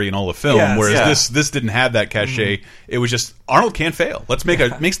pedigree in all of film. Whereas this didn't have that cachet. It was just Arnold can't fail. Let's make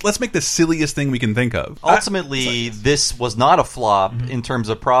the silliest thing we can think of. Ultimately, this was not a flop in terms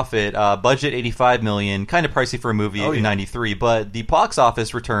of profit. Budget $85 million, kind of pricey for a movie in '93, but the box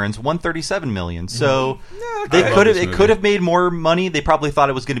office returns $137 million. So it could have made more money. They probably thought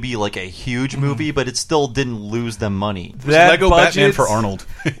it was going to be like a huge movie, but it still didn't lose them money. Lego Batman for Arnold.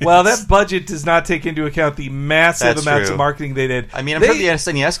 Well, that budget does not take into account the massive amounts of marketing they did. I mean, I'm sure the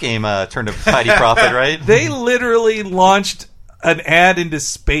SNES game turned a tidy profit, right? They literally launched an ad into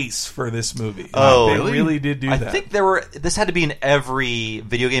space for this movie. Oh, they really did do that. I think this had to be in every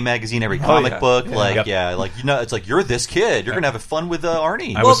video game magazine, every comic book. It's like, you're this kid. You're going to have fun with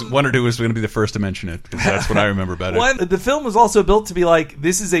Arnie. I wondered who was going to be the first to mention it, because that's what I remember about it. The film was also built to be like,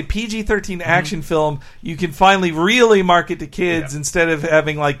 this is a PG-13 action film. You can finally really market to kids instead of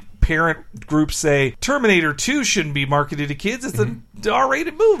having like parent groups say Terminator 2 shouldn't be marketed to kids. It's an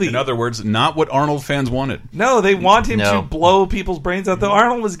R-rated movie. In other words, not what Arnold fans wanted. No, they want him to blow people's brains out. Though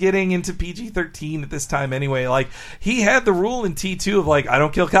Arnold was getting into PG-13 at this time anyway. Like, he had the rule in T2 of like, I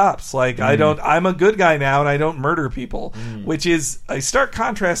don't kill cops. Like, I'm a good guy now and I don't murder people. Which is a stark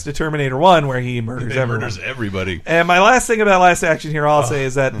contrast to Terminator 1 where he murders everybody. And my last thing about Last Action Hero I'll say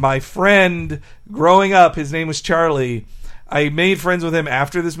is that my friend growing up, his name was Charlie. I made friends with him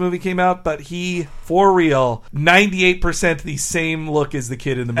after this movie came out, but he, for real, 98% the same look as the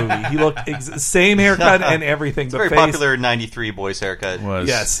kid in the movie. He looked same haircut and everything. It's a very popular '93 boy's haircut.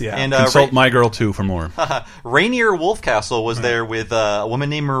 Yes, yeah. And, consult My Girl 2 for more. Rainier Wolfcastle was there with a woman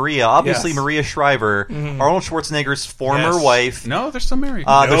named Maria, obviously Maria Shriver, Arnold Schwarzenegger's former wife. No, they're still married.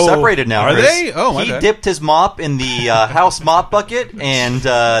 They're separated now. Are they? Oh, my He bad. dipped his mop in the house mop bucket, and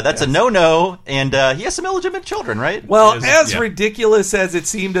that's a no-no, and he has some illegitimate children, right? Well, as ridiculous as it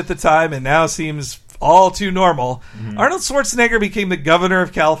seemed at the time and now seems all too normal, Arnold Schwarzenegger became the governor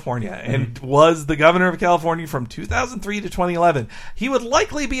of California and was the governor of California from 2003 to 2011. He would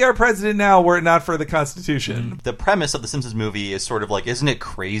likely be our president now were it not for the Constitution. The premise of the Simpsons movie is sort of like, isn't it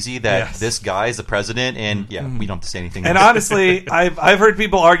crazy that this guy is the president? And we don't have to say anything. And honestly, I've heard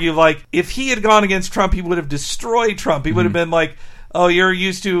people argue like, if he had gone against Trump, he would have destroyed Trump. He would have been like oh,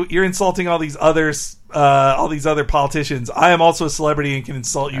 you're insulting all these others. All these other politicians. I am also a celebrity and can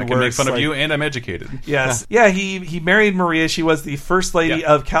insult you. I can make fun of you, and I'm educated. Yes, yeah. He married Maria. She was the first lady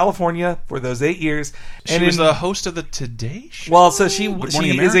of California for those 8 years. She was the host of the Today Show. Well, so she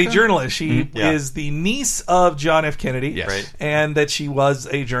is a journalist. She is the niece of John F. Kennedy. Yes. Right. And that she was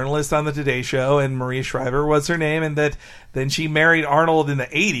a journalist on the Today Show, and Maria Shriver was her name, and that then she married Arnold in the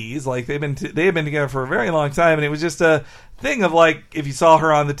 80s. Like they had been together for a very long time, and it was just a thing of like if you saw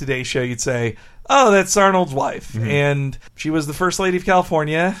her on the Today Show, you'd say, oh, that's Arnold's wife. Mm-hmm. And she was the first lady of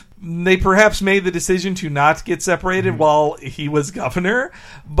California. They perhaps made the decision to not get separated while he was governor.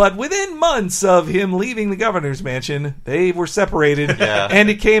 But within months of him leaving the governor's mansion, they were separated. Yeah. And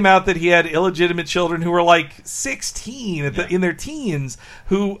it came out that he had illegitimate children who were like 16 in their teens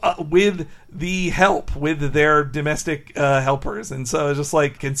who, with the help, with their domestic helpers. And so it's just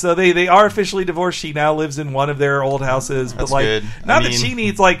like, and so they are officially divorced. She now lives in one of their old houses. That's but like, good. Not that she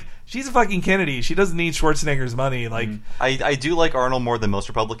needs, like, she's a fucking Kennedy. She doesn't need Schwarzenegger's money. Like, I do like Arnold more than most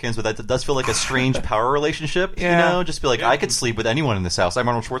Republicans, but that does feel like a strange power relationship. Yeah. You know, just be like, I could sleep with anyone in this house. I'm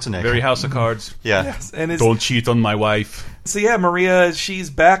Arnold Schwarzenegger. Very House of Cards. Yeah. Yes, and don't cheat on my wife. So yeah, Maria, she's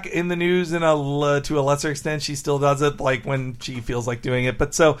back in the news to a lesser extent. She still does it like when she feels like doing it.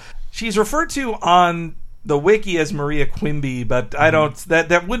 But so she's referred to on the wiki as Maria Quimby, but I don't.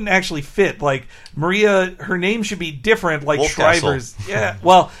 That wouldn't actually fit. Like Maria, her name should be different, like Shriver's. Yeah.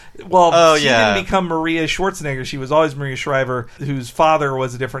 Well. She didn't become Maria Schwarzenegger. She was always Maria Shriver, whose father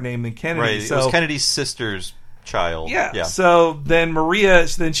was a different name than Kennedy. Right. So, it was Kennedy's sister's child. Yeah. So then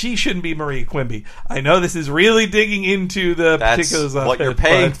she shouldn't be Maria Quimby. I know this is really digging into the particulars of what you're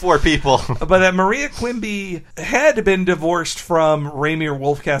paying for, people. But that Maria Quimby had been divorced from Rainier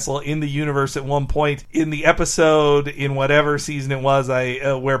Wolfcastle in the universe at one point in the episode in whatever season it was,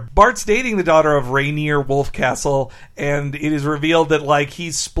 where Bart's dating the daughter of Rainier Wolfcastle, and it is revealed that like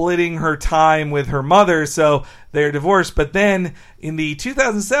he's splitting her time with her mother, so they're divorced. But then in the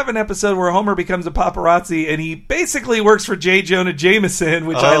 2007 episode where Homer becomes a paparazzi and he basically works for J. Jonah Jameson,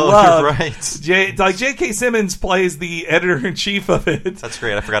 which I love. Right. Like J.K. Simmons plays the editor-in-chief of it. That's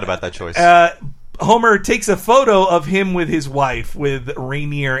great. I forgot about that choice. Homer takes a photo of him with his wife, with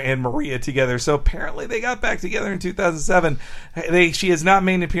Rainier and Maria together. So apparently they got back together in 2007. She has not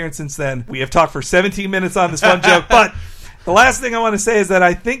made an appearance since then. We have talked for 17 minutes on this one joke, but the last thing I want to say is that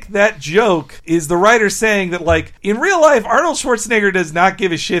I think that joke is the writer saying that, like, in real life, Arnold Schwarzenegger does not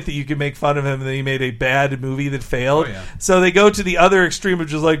give a shit that you can make fun of him and that he made a bad movie that failed. Oh, yeah. So they go to the other extreme of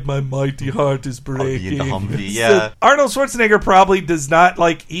just like, my mighty heart is breaking. The Humvee, So yeah. Arnold Schwarzenegger probably does not,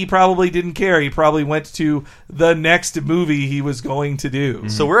 like, he probably didn't care. He probably went to the next movie he was going to do. Mm-hmm.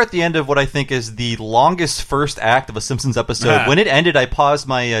 So we're at the end of what I think is the longest first act of a Simpsons episode. When it ended, I paused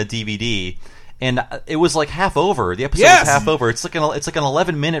my DVD. And it was like half over. The episode was half over. It's like an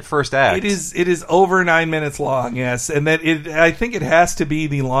 11-minute first act. It is over 9 minutes long, yes. And that I think it has to be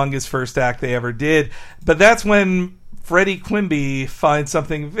the longest first act they ever did. But that's when Freddie Quimby finds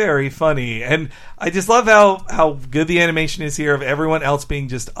something very funny. And I just love how good the animation is here of everyone else being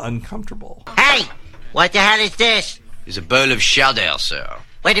just uncomfortable. Hey, what the hell is this? It's a bowl of chowder, sir.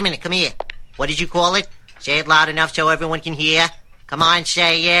 Wait a minute, come here. What did you call it? Say it loud enough so everyone can hear. Come on,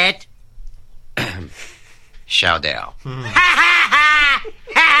 say it. Chowder.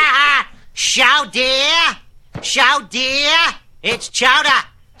 Chowder? Chowder? It's chowder.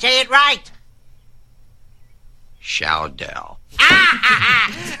 Say it right. Chowder.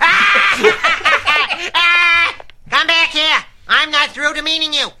 Come back here. I'm not through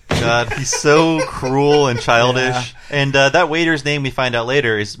demeaning you. God, he's so cruel and childish. Yeah. And that waiter's name we find out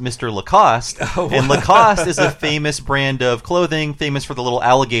later is Mr. Lacoste. Oh, wow. And Lacoste is a famous brand of clothing, famous for the little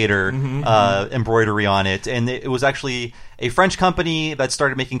alligator embroidery on it. And it was actually a French company that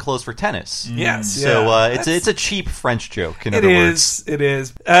started making clothes for tennis. Yes. So it's a cheap French joke, in other words. It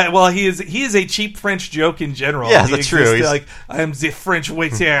is. Well, he is a cheap French joke in general. Yeah, that's true. He's like, I am the French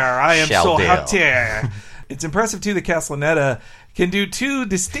waiter. I am so hot. It's impressive, too, that Castellaneta can do two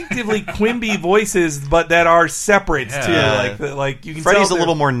distinctively Quimby voices, but that are separate, too. Like you can Freddie's tell a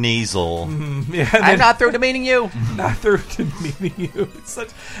little more nasal. Yeah, I'm not through demeaning you. Not through demeaning you.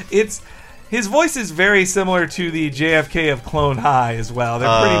 His voice is very similar to the JFK of Clone High as well.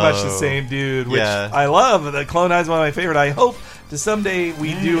 They're pretty much the same dude, which I love. The Clone High is one of my favorite. I hope to someday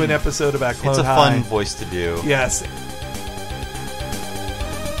we do an episode about Clone High. It's a fun voice to do. Yes.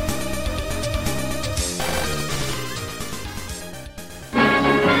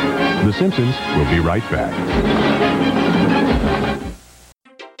 The Simpsons will be right back.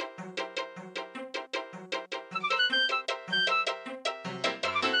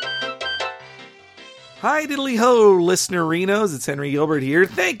 Hi, Hi-diddly-ho, listenerinos. It's Henry Gilbert here,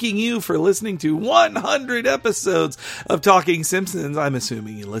 thanking you for listening to 100 episodes of Talking Simpsons. I'm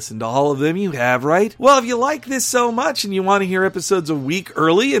assuming you listened to all of them. You have, right? Well, if you like this so much and you want to hear episodes a week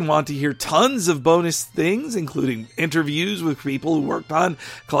early and want to hear tons of bonus things, including interviews with people who worked on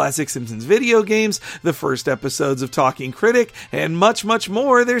classic Simpsons video games, the first episodes of Talking Critic, and much, much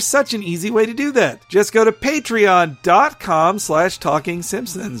more, there's such an easy way to do that. Just go to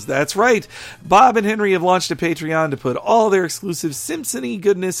patreon.com/TalkingSimpsons. That's right. Bob and Henry have launched a Patreon to put all their exclusive Simpson-y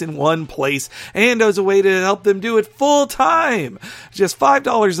goodness in one place, and as a way to help them do it full time. Just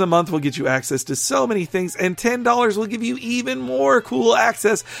 $5 a month will get you access to so many things, and $10 will give you even more cool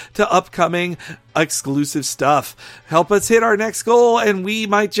access to upcoming exclusive stuff. Help us hit our next goal, and we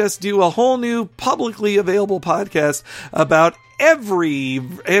might just do a whole new publicly available podcast about every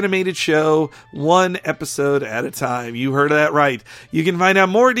animated show, one episode at a time. You heard that right. You can find out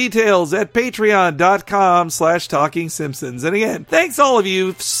more details at patreon.com/TalkingSimpsons. And again, thanks all of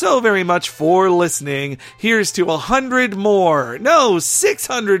you so very much for listening. Here's to 100 more. No,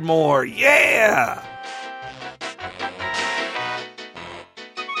 600 more. Yeah!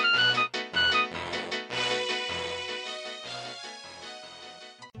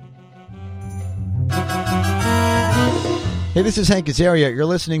 Hey, this is Hank Azaria. You're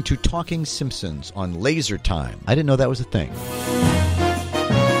listening to Talking Simpsons on Laser Time. I didn't know that was a thing.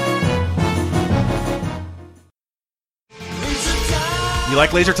 You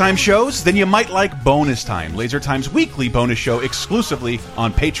like Laser Time shows? Then you might like Bonus Time, Laser Time's weekly bonus show exclusively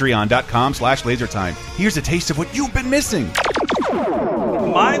on patreon.com/lasertime. Here's a taste of what you've been missing.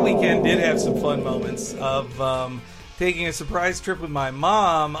 My weekend did have some fun moments of taking a surprise trip with my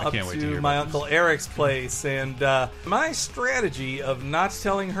mom up to my Uncle Eric's place, and my strategy of not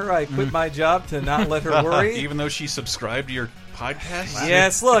telling her I quit my job to not let her worry. Even though she subscribed to your podcast?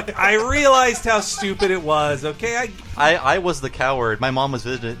 Yes, look, I realized how stupid it was, okay? I was the coward. My mom was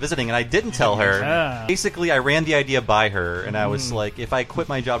visiting, and I didn't tell her. Basically, I ran the idea by her, and I was like, if I quit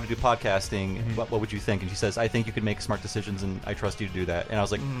my job to do podcasting, what would you think? And she says, I think you could make smart decisions, and I trust you to do that. And I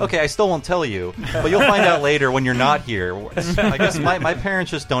was like, okay, I still won't tell you, but you'll find out later when you're not here. I guess my parents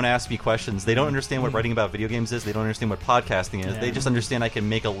just don't ask me questions. They don't understand what writing about video games is. They don't understand what podcasting is. They just understand I can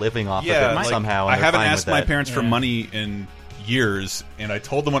make a living off of it somehow. I haven't asked my parents for money in years, and I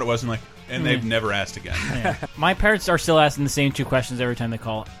told them what it was, and they've never asked again. My parents are still asking the same two questions every time they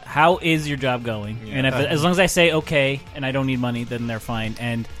call. How is your job going? And as long as I say okay and I don't need money, then they're fine.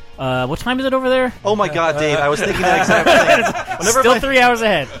 And what time is it over there? Oh my God, Dave! I was thinking that exact thing. Still 3 hours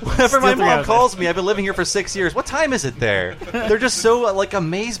ahead. Whenever my mom calls me, I've been living here for 6 years. What time is it there? They're just so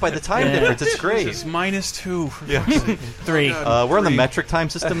amazed by the time difference. It's great. It's -2. Yeah. 3. We're on the metric time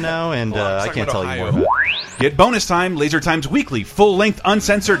system now, and I can't tell you more about it. Get Bonus Time, Laser Time's weekly, full-length,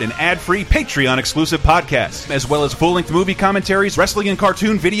 uncensored, and ad-free Patreon-exclusive podcast, as well as full-length movie commentaries, wrestling and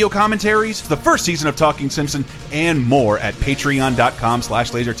cartoon video commentaries, the first season of Talking Simpson, and more at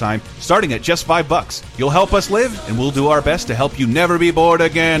patreon.com/lasertime, starting at just $5. You'll help us live, and we'll do our best to help you never be bored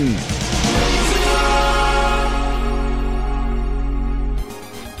again.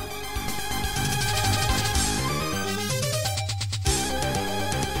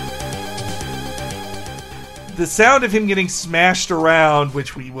 The sound of him getting smashed around,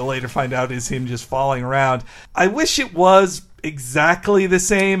 which we will later find out is him just falling around, I wish it was exactly the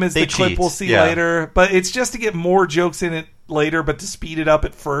same as the clip we'll see later, but it's just to get more jokes in it later, but to speed it up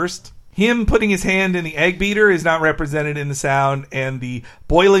at first. Him putting his hand in the egg beater is not represented in the sound, and the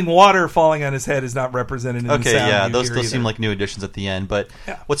boiling water falling on his head is not represented in the sound. Okay, yeah, those seem like new additions at the end. But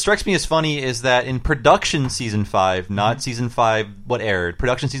what strikes me as funny is that in production season 5, not season 5 what aired,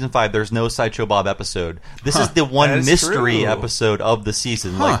 production season 5, there's no Sideshow Bob episode. This is the one mystery episode of the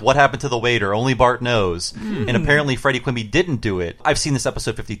season. Like, what happened to the waiter? Only Bart knows. And apparently Freddie Quimby didn't do it. I've seen this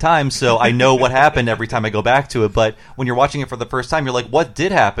episode 50 times, so I know what happened every time I go back to it. But when you're watching it for the first time, you're like, what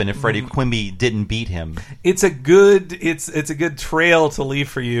did happen if Freddie Quimby didn't beat him? It's a good trail to leave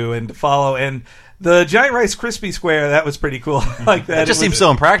for you and to follow. And the Giant Rice Krispie Square, that was pretty cool. Like that. It just seems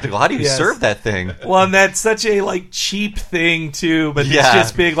so impractical. How do you serve that thing? Well, and that's such a cheap thing too, but it's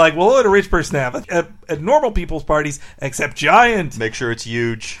just big. Like, well, what would a rich person have at normal people's parties except giant? Make sure it's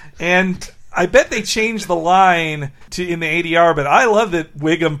huge. And I bet they changed the line in the ADR, but I love that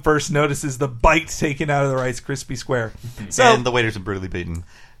Wiggum first notices the bite taken out of the Rice Krispie Square. And the waiter's brutally beaten.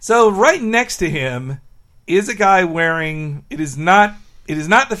 So right next to him is a guy wearing, it is not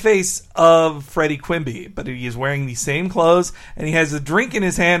the face of Freddie Quimby, but he is wearing the same clothes, and he has a drink in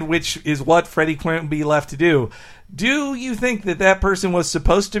his hand, which is what Freddie Quimby left to do. Do you think that person was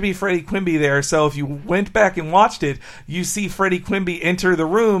supposed to be Freddie Quimby there? So if you went back and watched it, you see Freddie Quimby enter the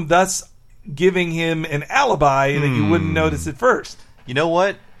room, thus giving him an alibi that you wouldn't notice at first. You know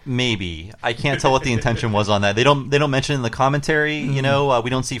what? Maybe. I can't tell what the intention was on that. They don't mention it in the commentary. You know,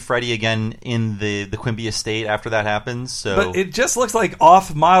 we don't see Freddy again in the Quimby estate after that happens. So, but it just looks like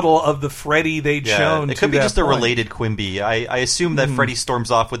off model of the Freddy they'd shown. It could be just a related Quimby. I assume that Freddy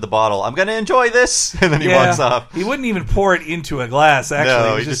storms off with the bottle. I'm going to enjoy this, and then he walks off. He wouldn't even pour it into a glass. Actually, No,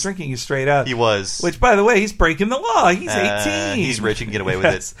 he was just drinking it straight out. He was. Which, by the way, he's breaking the law. He's 18. He's rich. He can get away with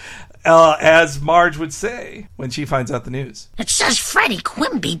it. As Marge would say when she finds out the news. It says Freddie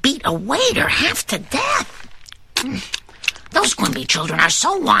Quimby beat a waiter half to death. Those Quimby children are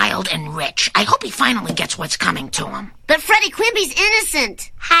so wild and rich. I hope he finally gets what's coming to him. But Freddie Quimby's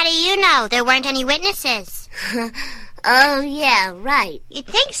innocent. How do you know? There weren't any witnesses. Oh, yeah, right. You'd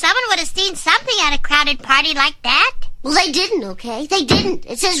think someone would have seen something at a crowded party like that. Well, they didn't, okay? They didn't.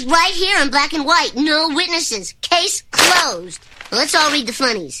 It says right here in black and white, no witnesses. Case closed. Well, let's all read the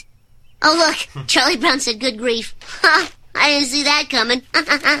funnies. Oh, look, Charlie Brown said good grief. I didn't see that coming.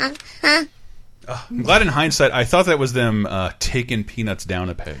 I'm glad in hindsight, I thought that was them taking Peanuts down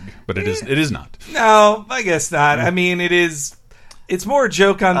a peg, but it is not. No, I guess not. I mean, it's more a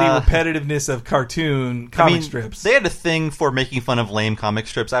joke on the repetitiveness of cartoon comic strips. They had a thing for making fun of lame comic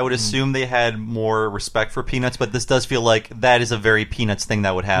strips. I would assume they had more respect for Peanuts, but this does feel like that is a very Peanuts thing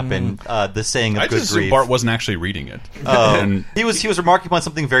that would happen. The saying of I good just grief. assumed Bart wasn't actually reading it. Oh, he was remarking upon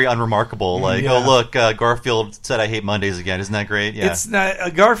something very unremarkable, like, oh look, Garfield said I hate Mondays again. Isn't that great? Yeah, it's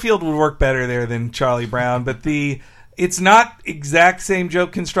not. Garfield would work better there than Charlie Brown, but it's not exact same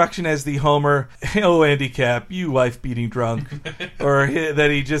joke construction as the Homer, oh, Andy Cap, you wife-beating drunk. Or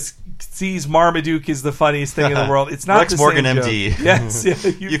that he just sees Marmaduke is the funniest thing in the world. It's not Rex the Morgan, same MD. joke. Yes,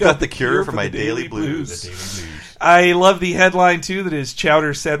 yeah, you've got the cure for my daily blues. I love the headline, too, that is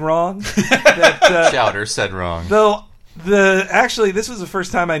Chowder said wrong. Chowder said wrong. Though, actually, this was the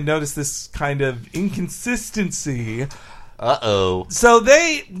first time I noticed this kind of inconsistency. Uh-oh. So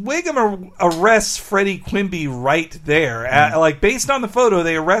Wiggum arrests Freddie Quimby right there. Like, based on the photo,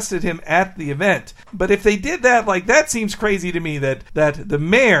 they arrested him at the event. But if they did that, like, that seems crazy to me that the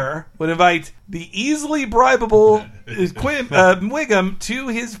mayor would invite the easily bribable Wiggum to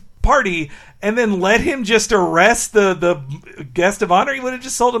his party and then let him just arrest the guest of honor. He would have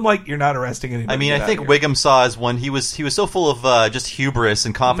just told him, like, you're not arresting anybody. I mean, I think Wiggum saw as one. He was so full of just hubris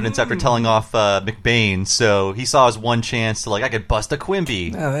and confidence after telling off McBain. So he saw as one chance to, like, I could bust a Quimby.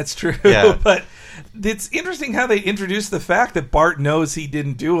 No, that's true. Yeah. But it's interesting how they introduced the fact that Bart knows he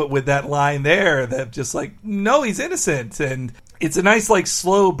didn't do it with that line there. That just like, no, he's innocent. And it's a nice, like,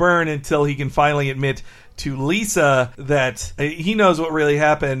 slow burn until he can finally admit to Lisa that he knows what really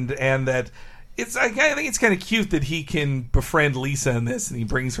happened, and that I think it's kind of cute that he can befriend Lisa in this, and he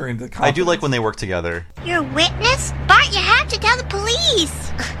brings her into the confidence. I do like when they work together. You're a witness? Bart, you have to tell the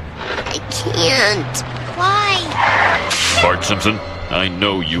police. I can't. Why? Bart Simpson, I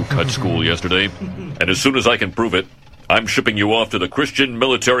know you cut school yesterday, and as soon as I can prove it, I'm shipping you off to the Christian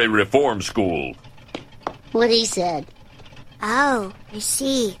Military Reform School. What he said. Oh, I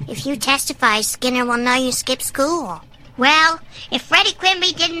see. If you testify, Skinner will know you skipped school. Well, if Freddie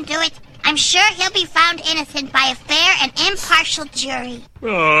Quimby didn't do it, I'm sure he'll be found innocent by a fair and impartial jury.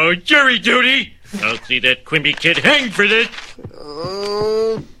 Oh, jury duty! I'll see that Quimby kid hanged for this.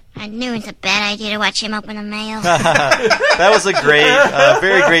 I knew it was a bad idea to watch him open the mail. That was a great,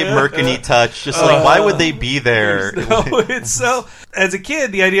 very great Merkany touch. Just like, why would they be there? It's so. As a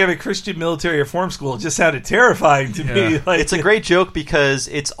kid, the idea of a Christian military reform school just sounded terrifying to me. Like, it's a great joke because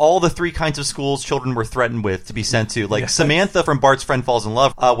it's all the three kinds of schools children were threatened with to be sent to. Like, Samantha from Bart's Friend Falls in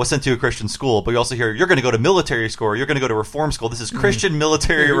Love was sent to a Christian school, but you also hear, you're going to go to military school, or you're going to go to reform school. This is Christian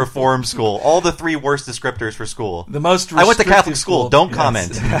military reform school. All the three worst descriptors for school. The most I went to Catholic school. Don't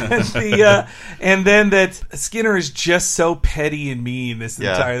comment. And then that Skinner is just so petty and mean. This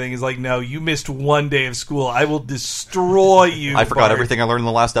entire thing is like, no, you missed one day of school. I will destroy you. I forgot everything I learned in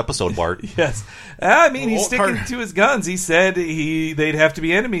the last episode, Bart. Yes. I mean, he's sticking to his guns. He said they'd have to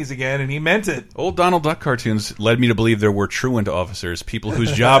be enemies again, and he meant it. Old Donald Duck cartoons led me to believe there were truant officers, people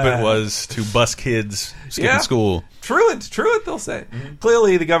whose job it was to bust kids skipping school. Truant, they'll say.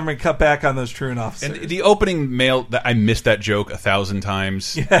 Clearly, the government cut back on those truant officers. And the opening mail, I missed that joke 1,000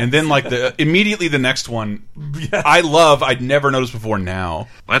 times. Yes. And then, like, immediately the next one, I'd never noticed before now.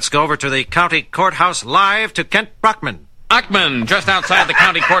 Let's go over to the county courthouse live to Kent Brockman. Ackman, just outside the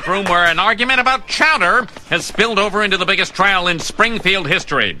county courtroom where an argument about chowder has spilled over into the biggest trial in Springfield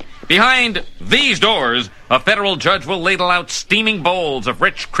history. Behind these doors, a federal judge will ladle out steaming bowls of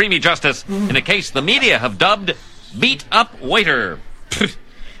rich, creamy justice in a case the media have dubbed Beat Up Waiter.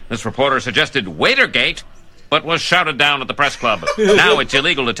 This reporter suggested Waitergate. but was shouted down at the press club. Now it's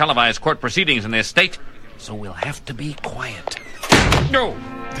illegal to televise court proceedings in this state, so we'll have to be quiet. No.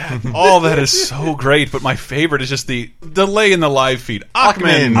 All that is so great, but my favorite is just the delay in the live feed.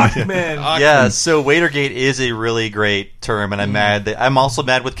 Achman. Yeah, so Waitergate is a really great term, and I'm also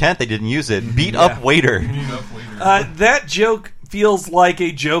mad with Kent they didn't use it. Beat up waiter. That joke feels like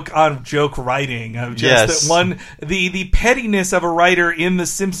a joke on joke writing. Of just that the pettiness of a writer in the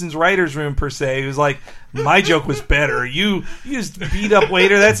Simpsons writers' room per se, who's like, my joke was better. You used beat up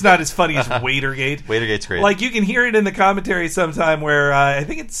waiter. That's not as funny as Waitergate. Waitergate's great. Like, you can hear it in the commentary sometime where I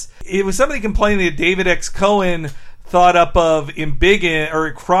think it was somebody complaining that David X. Cohen thought up of embiggen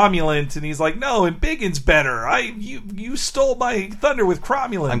or cromulent, and he's like, no, embiggen's better. You stole my thunder with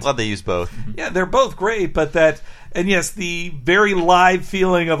cromulent. I'm glad they used both. Yeah, they're both great, but that. And yes, the very live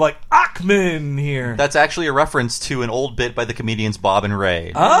feeling of like Achman here. That's actually a reference to an old bit by the comedians Bob and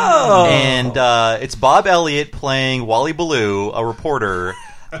Ray. Oh, and it's Bob Elliott playing Wally Ballou, a reporter.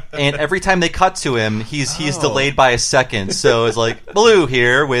 And every time they cut to him, he's delayed by a second. So it's like Ballou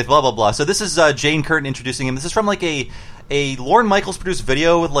here with blah blah blah. So this is Jane Curtin introducing him. This is from like a Lorne Michaels produced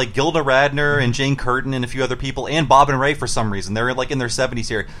video with like Gilda Radner and Jane Curtin and a few other people and Bob and Ray for some reason. They're like in their 70s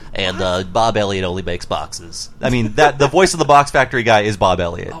here. And Bob Elliott only makes boxes. I mean, the voice of the Box Factory guy is Bob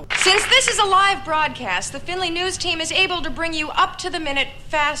Elliott. Since this is a live broadcast, the Findlay News team is able to bring you up-to-the-minute,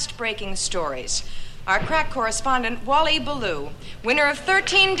 fast-breaking stories. Our crack correspondent, Wally Ballou, winner of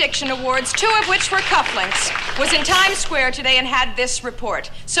 13 Diction Awards, 2 of which were cufflinks, was in Times Square today and had this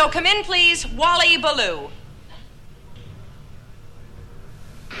report. So come in, please, Wally Ballou.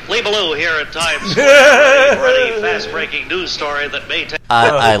 Lee Ballou here at Times Square for any fast-breaking news story that may take...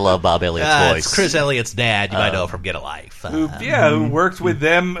 I love Bob Elliott's voice. It's Chris Elliott's dad. You might know from Get a Life. Who worked with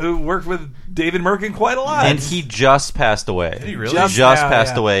them, who worked with David Merkin quite a lot. And he just passed away. Did he really? Just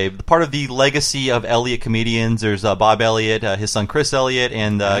passed away. Part of the legacy of Elliott comedians, there's Bob Elliott, his son Chris Elliott,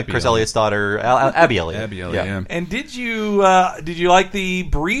 and Chris Elliott's daughter Abby Elliott. Abby Elliott, yeah. And did you like the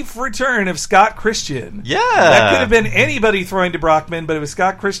brief return of Scott Christian? Yeah. That could have been anybody throwing to Brockman, but it was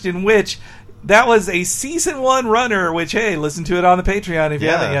Scott Christian, which... That was a season 1 runner, which, hey, listen to it on the Patreon if you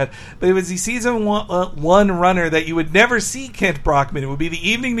haven't yet. But it was the season 1 runner that you would never see Kent Brockman. It would be the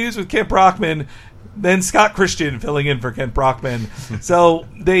evening news with Kent Brockman, then Scott Christian filling in for Kent Brockman. So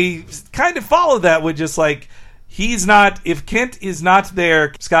they kind of followed that with just like, if Kent is not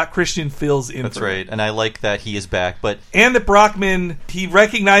there, Scott Christian fills in. That's right, and I like that he is back. And that Brockman, he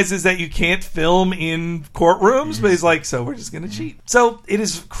recognizes that you can't film in courtrooms, but he's like, so we're just going to cheat. So it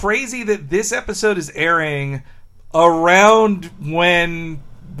is crazy that this episode is airing around when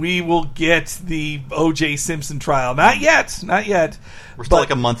we will get the O.J. Simpson trial. Not yet. We're still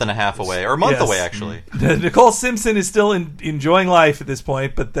like a month and a half away, or a month away, actually. Nicole Simpson is still enjoying life at this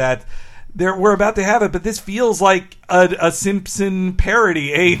point, but that... we're about to have it, but this feels like a Simpson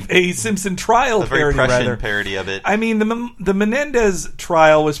parody, a Simpson trial parody, very rather. parody of it. I mean, the Menendez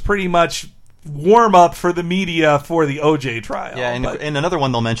trial was pretty much warm up for the media for the OJ trial. Yeah, and another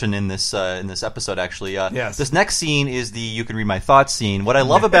one they'll mention in this episode, actually. Yes. This next scene is the "You Can Read My Thoughts" scene. What I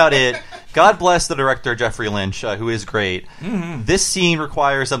love about it, God bless the director Jeffrey Lynch, who is great. Mm-hmm. This scene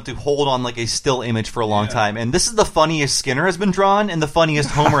requires them to hold on like a still image for a long time, and this is the funniest Skinner has been drawn and the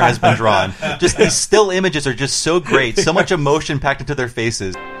funniest Homer has been drawn. Just these still images are just so great, so much emotion packed into their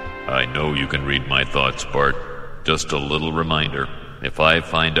faces. I know you can read my thoughts, Bart. Just a little reminder. If I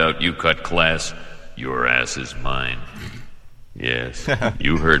find out you cut class, your ass is mine. Yes,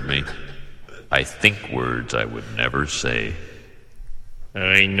 you heard me. I think words I would never say.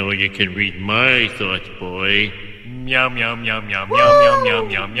 I know you can read my thoughts, boy. Meow, meow, meow, meow, meow, meow,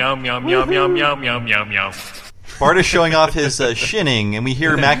 meow, meow, meow, meow, meow, meow, meow, meow, meow. Bart is showing off his shinning, and we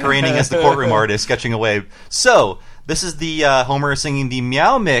hear Matt Groening as the courtroom artist sketching away. So, this is the Homer singing the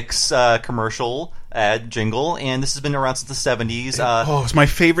Meow Mix commercial ad jingle, and this has been around since the 70s. It's my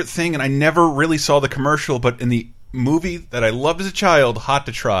favorite thing, and I never really saw the commercial, but in the movie that I loved as a child, Hot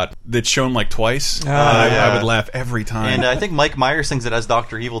to Trot, that's shown like twice, I would laugh every time. And I think Mike Myers sings it as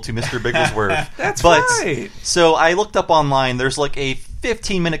Dr. Evil to Mr. Bigglesworth. That's right. So I looked up online, there's like a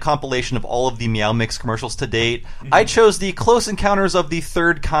 15-minute compilation of all of the Meow Mix commercials to date. I chose the Close Encounters of the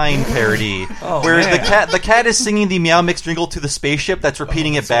Third Kind parody, where the cat is singing the Meow Mix jingle to the spaceship that's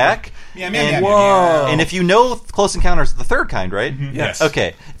repeating it back. And if you know Close Encounters of the Third Kind, right? Mm-hmm. Yes.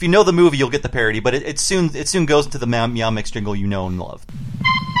 Okay. If you know the movie, you'll get the parody, but it soon goes into the Meow Mix jingle you know and love.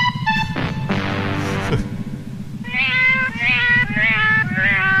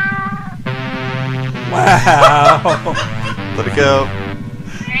 Wow. Let it go.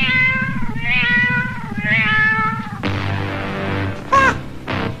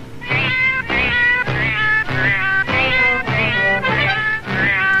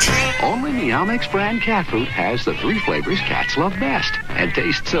 And cat food has the 3 flavors cats love best and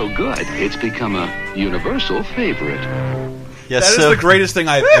tastes so good it's become a universal favorite. Yes, that is the greatest thing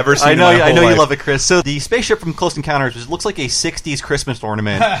I've ever seen. I know in my whole you life. love it, Chris. So the spaceship from Close Encounters, which looks like a 60s Christmas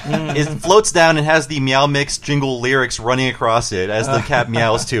ornament, it floats down and has the Meow Mix jingle lyrics running across it as the cat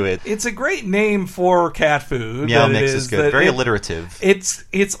meows to it. It's a great name for cat food. Meow Mix is good. Very alliterative.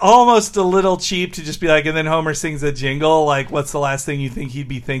 It's almost a little cheap to just be like, and then Homer sings a jingle. Like, what's the last thing you think he'd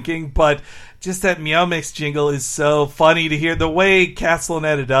be thinking? But just that Meow Mix jingle is so funny to hear. The way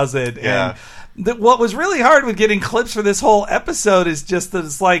Castellaneta does it. Yeah. And what was really hard with getting clips for this whole episode is just that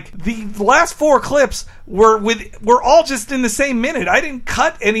it's like the last 4 clips were all just in the same minute. I didn't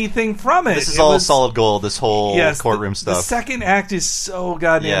cut anything from it. This is all solid gold, this whole courtroom stuff. The second act is so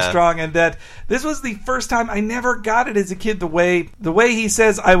goddamn strong, and that this was the first time I never got it as a kid. The way he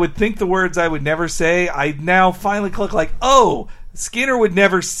says, I would think the words I would never say, I now finally click like, oh, Skinner would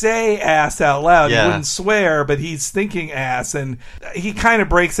never say ass out loud. Yeah. He wouldn't swear, but he's thinking ass, and he kind of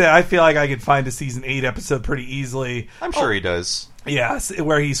breaks it. I feel like I could find a season 8 episode pretty easily. I'm sure he does. Yes,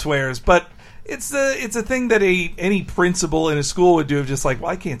 where he swears, but it's a thing that any principal in a school would do of just like,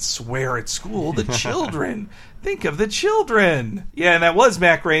 well, I can't swear at school. The children. Think of the children. Yeah, and that was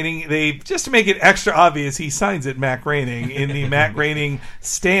Matt Groening. They, just to make it extra obvious, he signs it Matt Groening in the Matt Groening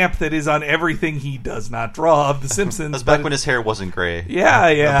stamp that is on everything he does not draw of The Simpsons. That's back when his hair wasn't gray. Yeah.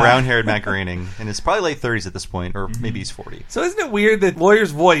 A brown-haired Matt Groening. And it's probably late 30s at this point, or maybe he's 40. So isn't it weird that lawyer's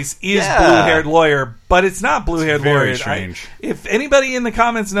voice is blue-haired lawyer, but it's not blue-haired lawyer? Very strange. If anybody in the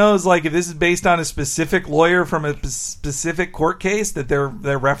comments knows, like, if this is based on a specific lawyer from a specific court case that they're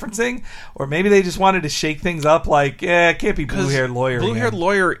referencing, or maybe they just wanted to shake things up, like, it can't be blue-haired lawyer. Blue-haired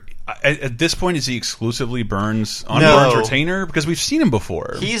lawyer, at this point, is he exclusively Burns' Burns' retainer? Because we've seen him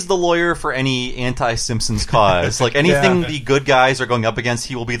before. He's the lawyer for any anti-Simpsons cause. Like, anything the good guys are going up against,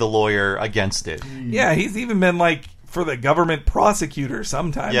 he will be the lawyer against it. Yeah, he's even been, like, for the government prosecutor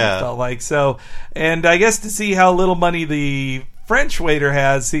sometimes, it felt like. So, and I guess to see how little money the French waiter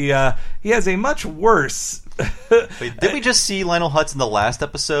has, he has a much worse... Wait, did we just see Lionel Hutz in the last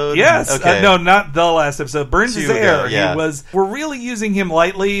episode? Yes. Okay. No, not the last episode. Burns is there. Yeah. We're really using him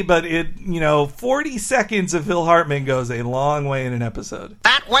lightly, but 40 seconds of Phil Hartman goes a long way in an episode.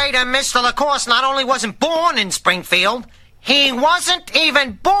 That waiter, Mr. LaCourse, not only wasn't born in Springfield, he wasn't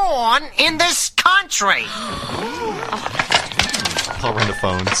even born in this country. I'll run the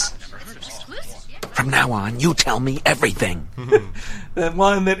phones. From now on, you tell me everything. That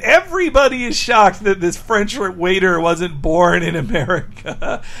one that everybody is shocked that this French waiter wasn't born in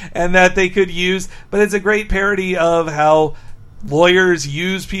America and that they could use, but it's a great parody of how lawyers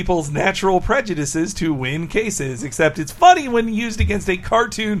use people's natural prejudices to win cases, except it's funny when used against a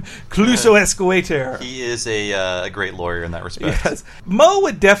cartoon Clouseau-esque waiter. He is a great lawyer in that respect. Yes. Mo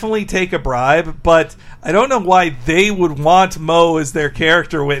would definitely take a bribe, but I don't know why they would want Mo as their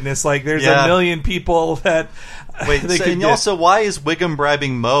character witness. Like, there's a million people that... Wait, and also, why is Wiggum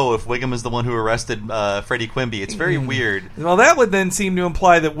bribing Mo if Wiggum is the one who arrested Freddie Quimby? It's very weird. Well, that would then seem to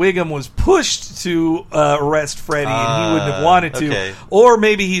imply that Wiggum was pushed to arrest Freddie and he wouldn't have wanted to. Okay. Or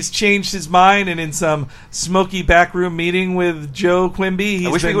maybe he's changed his mind and in some smoky backroom meeting with Joe Quimby, he's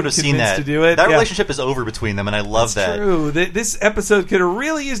I wish we would have seen that. To do it. That relationship is over between them, and I love that. True. This episode could have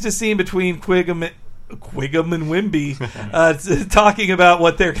really used a scene between Quiggum and Wimby talking about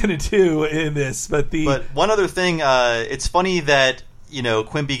what they're going to do in this. But one other thing, it's funny that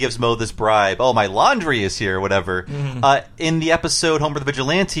Quimby gives Mo this bribe. Oh, my laundry is here, or whatever. Mm-hmm. In the episode Homer the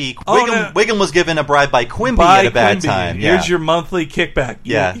Vigilante, Wiggum was given a bribe by Quimby at a bad time. Here's your monthly kickback.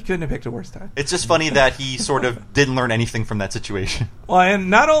 You couldn't have picked a worse time. It's just funny that he sort of didn't learn anything from that situation. Well, and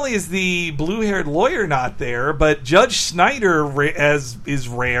not only is the blue-haired lawyer not there, but Judge Snyder, as is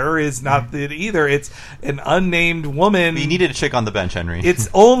rare, is not there either. It's an unnamed woman. We needed a chick on the bench, Henry. It's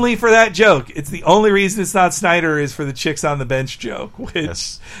only for that joke. It's the only reason it's not Snyder is for the chicks on the bench joke,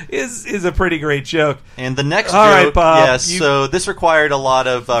 which is a pretty great joke. And the next All joke, right, Bob, yes, so this required a lot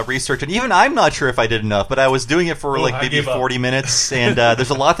of research, and even I'm not sure if I did enough, but I was doing it for maybe 40 minutes, and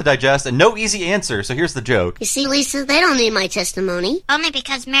there's a lot to digest, and no easy answer, so here's the joke. You see, Lisa, they don't need my testimony. Only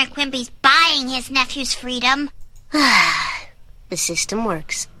because Mayor Quimby's buying his nephew's freedom. The system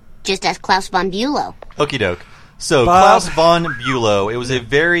works. Just ask Klaus von Bülow. Okie doke. So, Bob. Klaus von Bülow, it was a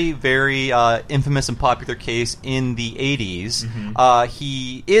very, very infamous and popular case in the 80s. Mm-hmm.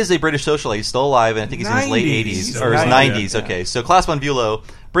 He is a British socialite. He's still alive, and I think he's in his late 80s. Or his 90s, okay. So, Klaus von Bülow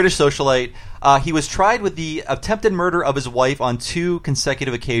British socialite. He was tried with the attempted murder of his wife on 2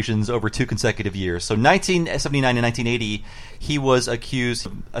 consecutive occasions over 2 consecutive years. So 1979 and 1980, he was accused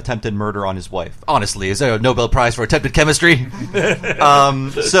of attempted murder on his wife. Honestly, is there a Nobel Prize for attempted chemistry?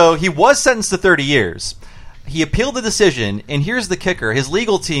 So he was sentenced to 30 years. He appealed the decision, and here's the kicker. His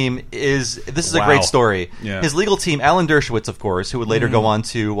legal team is... This is a great story. Yeah. His legal team, Alan Dershowitz, of course, who would later go on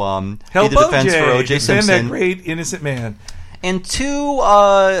to be the defense for O.J. Simpson. That great innocent man. And 2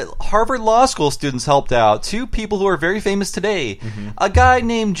 Harvard Law School students helped out. 2 people who are very famous today. A guy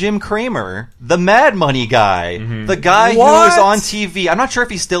named Jim Cramer, the Mad Money guy. The guy who was on TV. I'm not sure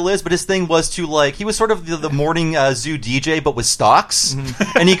if he still is, but his thing was to, like, he was sort of the morning zoo DJ, but with stocks.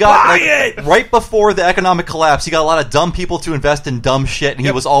 And he got, like, right before the economic collapse, he got a lot of dumb people to invest in dumb shit, and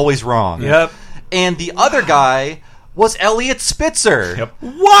he was always wrong. And the other guy was Elliot Spitzer.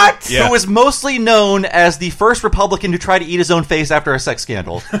 What? Who was mostly known as the first Republican to try to eat his own face after a sex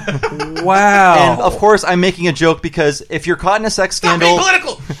scandal. Wow. And of course, I'm making a joke because if you're caught in a sex scandal,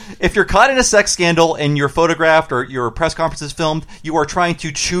 if you're caught in a sex scandal and you're photographed or your press conference is filmed, you are trying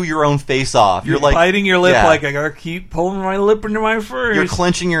to chew your own face off. You're like biting your lip, like I gotta keep pulling my lip into my face. You're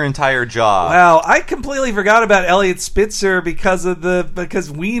clenching your entire jaw. Wow, I completely forgot about Elliot Spitzer because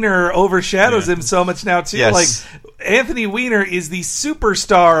Weiner overshadows him so much now too. Yes. Like Anthony Weiner is the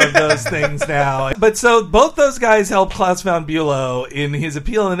superstar of those things now. But so both those guys help Klaus von Bülow in his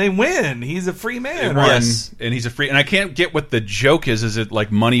appeal, and they win. He's a free man. Yes, and he's a free. And I can't get what the joke is. Is it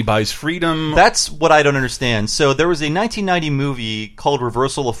like money buys freedom? That's what I don't understand. So there was a 1990 movie called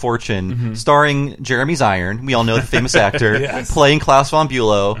Reversal of Fortune, starring Jeremy Ziron. We all know the famous actor playing Klaus von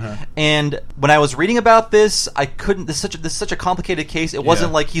Bülow. And when I was reading about this, I couldn't. This is such a complicated case. It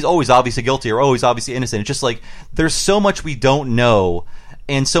wasn't like he's always obviously guilty or always obviously innocent. It's just like there's so much we don't know,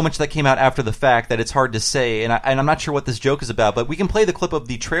 and so much that came out after the fact that it's hard to say. And I'm not sure what this joke is about, but we can play the clip of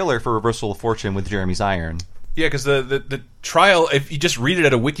the trailer for Reversal of Fortune with Jeremy Ziron. Yeah, because the trial, if you just read it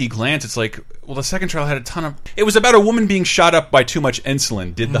at a wiki glance, it's like, well, the second trial had a ton of... It was about a woman being shot up by too much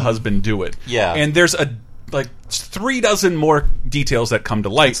insulin. Did the husband do it? Yeah. And there's 36 more details that come to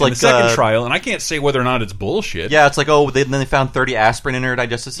light in the second trial, and I can't say whether or not it's bullshit. Yeah, it's like, then they found 30 aspirin in her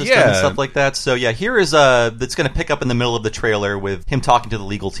digestive system and stuff like that. So yeah, here is that's going to pick up in the middle of the trailer with him talking to the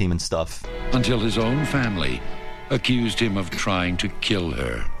legal team and stuff. Until his own family accused him of trying to kill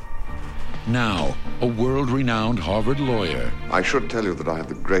her. Now, a world-renowned Harvard lawyer. I should tell you that I have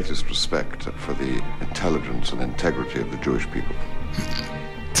the greatest respect for the intelligence and integrity of the Jewish people.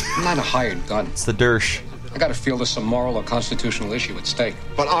 I'm not a hired gun. It's the Dersh. I gotta feel there's some moral or constitutional issue at stake.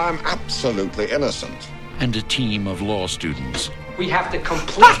 But I'm absolutely innocent. And a team of law students. We have to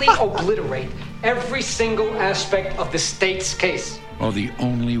completely obliterate every single aspect of the state's case. Are the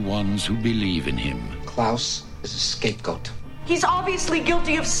only ones who believe in him. Klaus is a scapegoat. He's obviously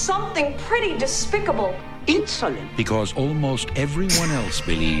guilty of something pretty despicable. Insolent. Because almost everyone else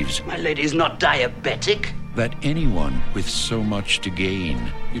believes... My lady's not diabetic. ...that anyone with so much to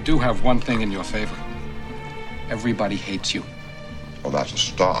gain... You do have one thing in your favor. Everybody hates you. Well, that's a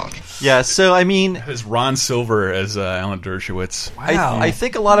start. Yeah, so I mean... As Ron Silver as Alan Dershowitz. Wow. I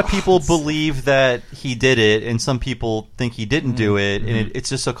think a lot of people believe that he did it, and some people think he didn't do it, and it's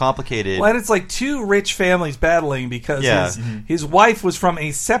just so complicated. Well, and it's like 2 rich families battling because his wife was from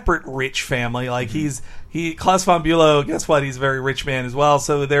a separate rich family. Like Klaus von Bülow, guess what? He's a very rich man as well.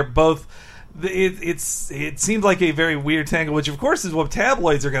 So they're both... It seems like a very weird tangle, which of course is what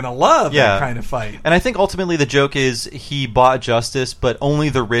tabloids are going to love, that kind of fight. And I think ultimately the joke is he bought justice, but only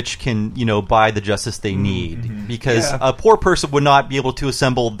the rich can, buy the justice they need. Because a poor person would not be able to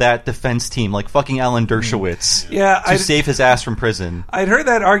assemble that defense team, like fucking Alan Dershowitz, to save his ass from prison. I'd heard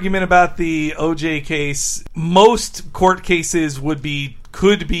that argument about the OJ case. Most court cases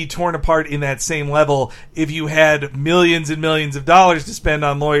could be torn apart in that same level if you had millions and millions of dollars to spend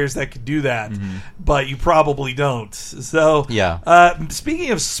on lawyers that could do that. But you probably don't. So,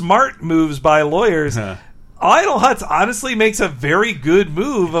 speaking of smart moves by lawyers, Idle Huts honestly makes a very good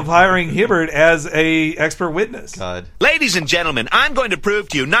move of hiring Hibbert as a expert witness. God. Ladies and gentlemen, I'm going to prove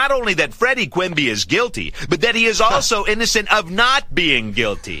to you not only that Freddie Quimby is guilty, but that he is also innocent of not being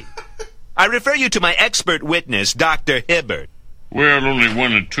guilty. I refer you to my expert witness, Dr. Hibbert. Well, only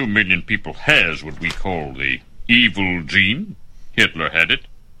 1 in 2 million people has what we call the evil gene. Hitler had it,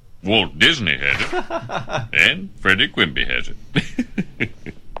 Walt Disney had it, and Freddie Quimby has it.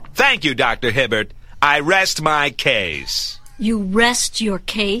 Thank you, Dr. Hibbert. I rest my case. You rest your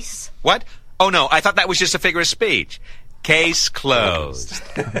case? What? Oh, no, I thought that was just a figure of speech. Case closed.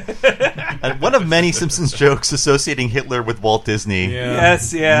 And one of many Simpsons jokes associating Hitler with Walt Disney.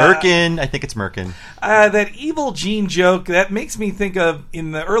 Yes, yeah. Merkin, I think it's Merkin. That evil gene joke, that makes me think of,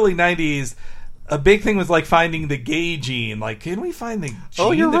 in the early 90s, a big thing was like finding the gay gene. Like, can we find the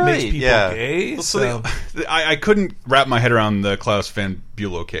gene that makes people gay? So I couldn't wrap my head around the Klaus Van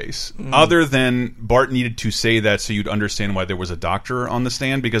Bülow case, other than Bart needed to say that so you'd understand why there was a doctor on the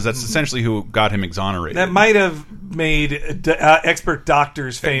stand, because that's essentially who got him exonerated. That might have made expert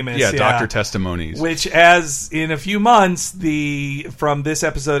doctors famous. Yeah, doctor testimonies. Which, as in a few months, from this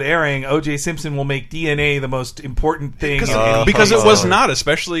episode airing, O.J. Simpson will make DNA the most important thing. Because it was not,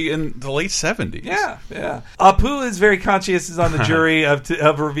 especially in the late 70s. Yeah. Apu is very conscientious on the jury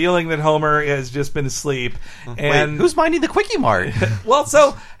of revealing that Homer has just been asleep. And wait, who's minding the Quickie Mart? Well,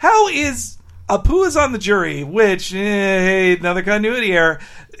 so how is Apu is on the jury, which, hey, another continuity error,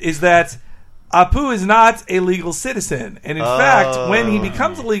 is that Apu is not a legal citizen. And in fact, when he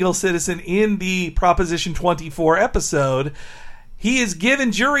becomes a legal citizen in the Proposition 24 episode, he is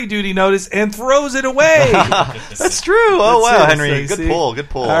given jury duty notice and throws it away. That's true. Oh, wow, Henry. Good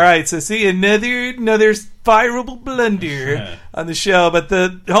pull. All right, so see, another fireable blunder on the show. But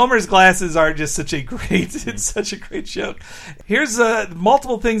the Homer's glasses are just such a great, it's such a great joke. Here's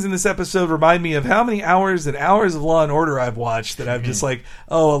multiple things in this episode remind me of how many hours and hours of Law and Order I've watched that I'm just like,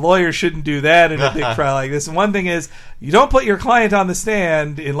 oh, a lawyer shouldn't do that in a big trial like this. And one thing is, you don't put your client on the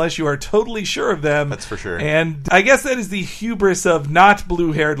stand unless you are totally sure of them. That's for sure. And I guess that is the hubris of not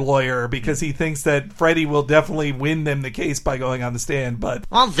blue-haired lawyer, because he thinks that Freddy will definitely win them the case by going on the stand. But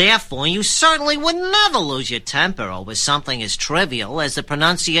well, therefore, you certainly would never lose your temper over something as trivial as the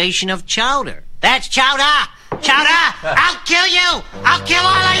pronunciation of chowder. That's chowder! Chowder! I'll kill you! I'll kill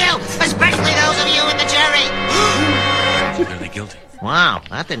all of you! Especially those of you in the jury! Really guilty. Wow,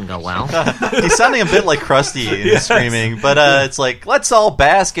 that didn't go well. He's sounding a bit like Krusty in his screaming, but it's like, let's all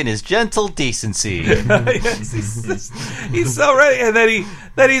bask in his gentle decency. Yes, he's so ready, and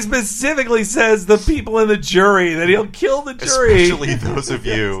that he specifically says the people in the jury, that he'll kill the jury, especially those of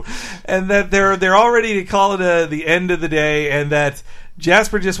you, and that they're all ready to call it the end of the day, and that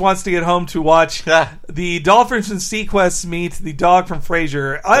Jasper just wants to get home to watch the dolphins from Sequest meet the dog from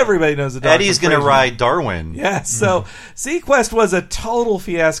Frasier. Everybody knows the dog. Eddie's going to ride Darwin. Yes. So Sequest was a total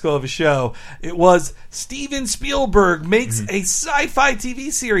fiasco of a show. It was Steven Spielberg makes a sci-fi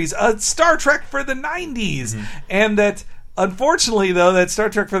TV series, a Star Trek for the 90s, and that. Unfortunately, though, that Star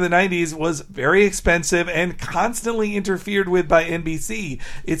Trek for the 90s was very expensive and constantly interfered with by NBC.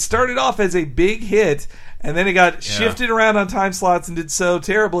 It started off as a big hit, and then it got shifted around on time slots and did so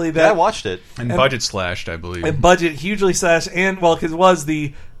terribly that... I watched it. And budget slashed, I believe. And budget hugely slashed, and, well, because it was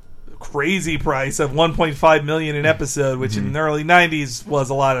the crazy price of $1.5 million an episode, which in the early 90s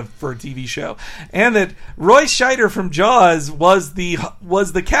was a lot for a TV show. And that Roy Scheider from Jaws was the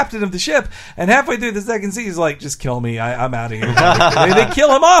captain of the ship, and halfway through the second season he's like, just kill me, I'm out of here. And they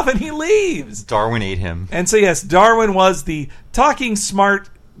kill him off and he leaves. Darwin ate him. And so yes, Darwin was the talking smart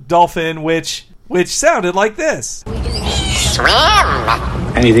dolphin, which sounded like this. Swim!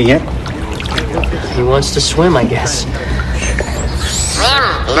 Anything yet? He wants to swim, I guess.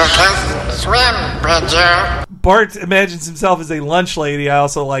 Swim, Lucas. Swim, Bridger. Bart imagines himself as a lunch lady. I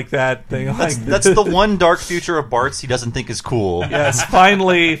also like that thing. That's the one dark future of Bart's he doesn't think is cool. Yes,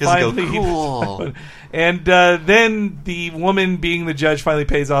 finally. Go, cool. And then the woman being the judge finally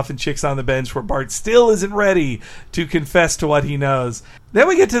pays off and chicks on the bench, where Bart still isn't ready to confess to what he knows. Then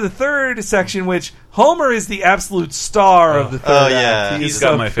we get to the third section, which Homer is the absolute star of the third act. He's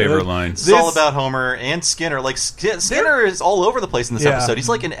got my favorite lines. It's all about Homer and Skinner. Like Skinner is all over the place in this episode. He's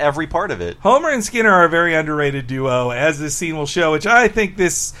like in every part of it. Homer and Skinner are a very underrated duo, as this scene will show, which I think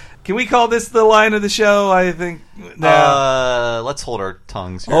this... Can we call this the line of the show? I think... No. Let's hold our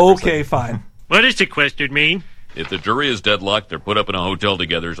tongues here. Okay, fine. What does sequestered mean? If the jury is deadlocked, they're put up in a hotel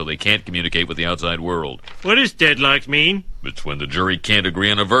together so they can't communicate with the outside world. What does deadlocked mean? It's when the jury can't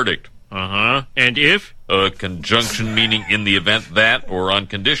agree on a verdict. Uh-huh. And if? A conjunction meaning in the event that, or on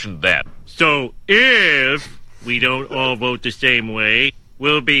condition that. So if we don't all vote the same way,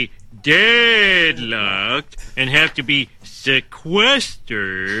 we'll be deadlocked and have to be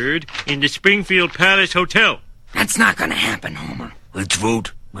sequestered in the Springfield Palace Hotel. That's not gonna happen, Homer. Let's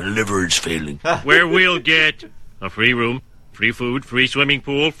vote. My liver is failing. Where we'll get a free room, free food, free swimming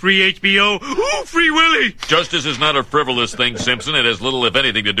pool, free HBO, ooh, free Willy! Justice is not a frivolous thing, Simpson. It has little, if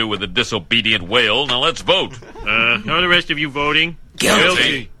anything, to do with a disobedient whale. Now let's vote. How are the rest of you voting?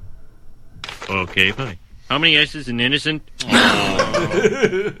 Guilty. Okay, fine. How many S's in innocent?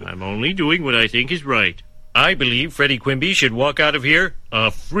 I'm only doing what I think is right. I believe Freddie Quimby should walk out of here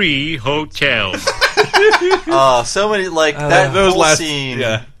a free hotel. So many that those whole last scene.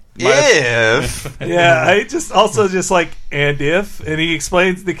 Yeah. If Yeah, I just like and if, and he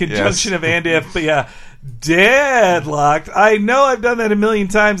explains the conjunction of and if, but yeah, deadlocked. I know I've done that a million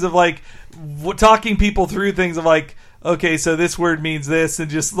times of like talking people through things of like, okay, so this word means this, and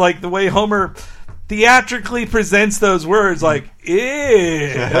just like the way Homer theatrically presents those words, like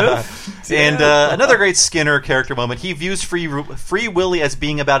if. And another great Skinner character moment. He views Free Willy as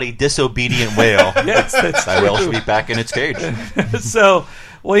being about a disobedient whale. Yes, that's that whale should be back in its cage. So,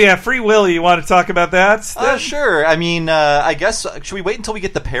 well, yeah, Free Willy. You want to talk about that? Sure. I mean, I guess should we wait until we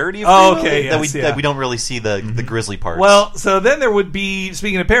get the parody of Free Willy? Yes, that we don't really see the grisly parts. Well, so then there would be,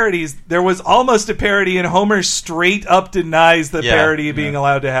 speaking of parodies, there was almost a parody, and Homer straight up denies the parody being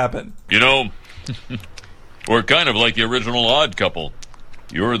allowed to happen. You know, we're kind of like the original Odd Couple.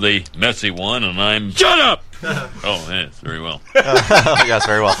 You're the messy one, and I'm... Shut up! Oh, yes, very well. Yes,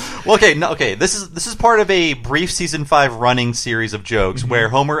 very well. Well, okay. This is part of a brief season 5 running series of jokes where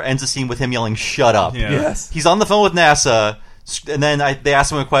Homer ends the scene with him yelling, "Shut up!" Yeah. Yes. He's on the phone with NASA, and then they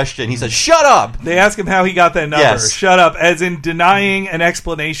ask him a question. He says, "Shut up!" They ask him how he got that number. Yes. Shut up, as in denying an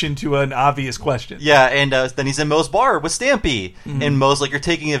explanation to an obvious question. Yeah, and then he's in Moe's bar with Stampy, and Moe's like, "You're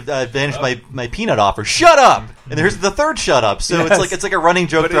taking advantage of my peanut offer. Shut up!" And there's the third shut up. So it's like a running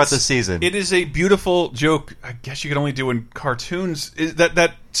joke throughout the season. It is a beautiful joke. I guess you could only do in cartoons.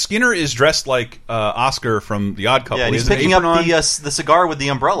 That Skinner is dressed like Oscar from The Odd Couple. Yeah, and he's picking up the cigar with the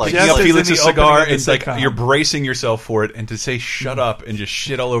umbrella. Picking up Felix's cigar, and like you're bracing yourself for it, and to say "shut up" and just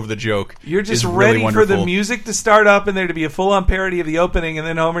shit all over the joke. You're just is ready really for the music to start up, and there to be a full-on parody of the opening, and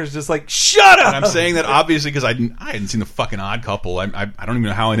then Homer's just like, "Shut up!" And I'm saying that obviously because I hadn't seen the fucking Odd Couple. I don't even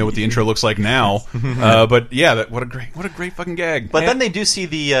know how I know what the intro looks like now. But yeah, what a great fucking gag. But then they do see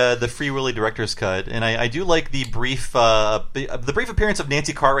the Free Willy director's cut, and I do like the brief appearance of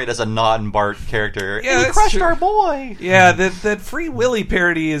Nancy Cartwright as a Not and Bart character. Yeah, he that's crushed true. our boy. Yeah, that Free Willy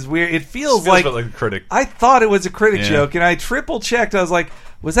parody is weird. It feels like a critic. I thought it was a critic joke, and I triple checked. I was like,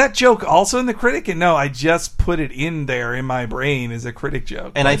 was that joke also in the critic? And no, I just put it in there in my brain as a critic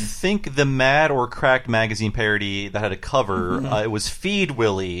joke. And I think the Mad or Cracked magazine parody that had a cover, it was Feed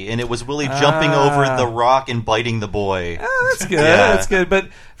Willy, and it was Willy jumping over the rock and biting the boy. Oh, that's good. That's good. But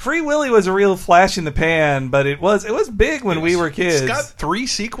Free Willy was a real flash in the pan, but it was big when we were kids. It's got 3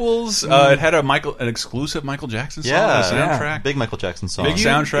 sequels. It had an exclusive Michael Jackson song on the soundtrack. Big Michael Jackson song. Big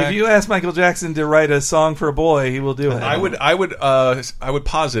soundtrack. If you ask Michael Jackson to write a song for a boy, he will do it. I would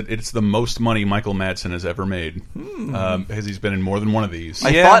posit it's the most money Michael Madsen has ever made, because he's been in more than one of these.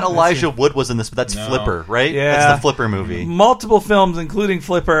 I thought Elijah Wood was in this, but that's Flipper, right? Yeah. That's the Flipper movie. Multiple films, including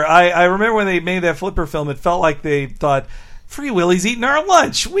Flipper. I remember when they made that Flipper film, it felt like they thought, Free Willy's eating our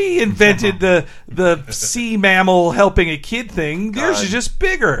lunch. We invented the sea mammal helping a kid thing. Theirs is just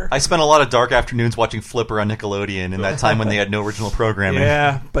bigger. I spent a lot of dark afternoons watching Flipper on Nickelodeon in that time when they had no original programming.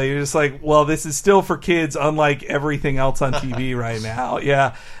 Yeah, but you're just like, well, this is still for kids, unlike everything else on TV right now.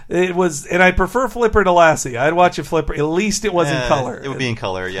 Yeah, it was, and I prefer Flipper to Lassie. I'd watch a Flipper. At least it was in color. It would be in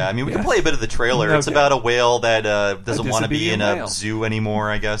color, yeah. I mean, we can play a bit of the trailer. Okay. It's about a whale that doesn't want to be in a zoo anymore,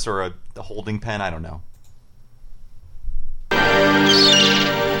 I guess, or a holding pen. I don't know.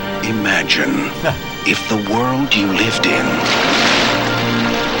 Imagine if the world you lived in,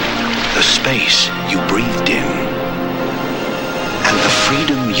 the space you breathed in, and the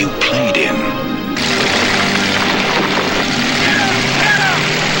freedom you played in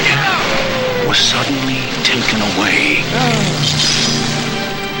was suddenly taken away.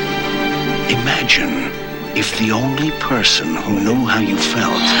 Imagine if the only person who knew how you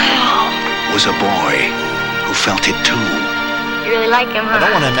felt was a boy who felt it too. You really like him, huh? I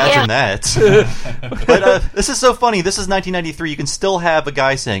don't want to imagine that. But this is so funny. This is 1993. You can still have a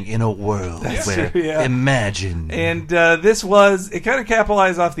guy saying, "In a world where imagine." And this it kind of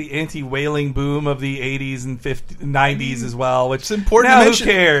capitalized off the anti-whaling boom of the 80s and 90s as well, which it's important now to mention.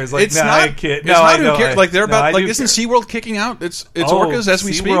 Who cares? Like, it's not who cares. Like, they're about, like, isn't SeaWorld kicking out its orcas as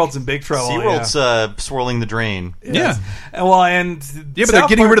we speak? SeaWorld's in big trouble. SeaWorld's swirling the drain. Yes. Yeah. Well, and but they're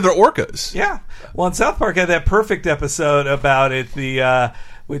getting rid of their orcas. Yeah. Well, and South Park had that perfect episode about it,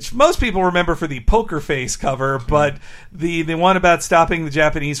 which most people remember for the Poker Face cover, but the one about stopping the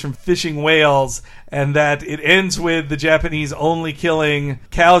Japanese from fishing whales, and that it ends with the Japanese only killing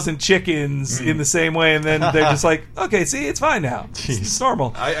cows and chickens in the same way, and then they're just like, okay, see, it's fine now. It's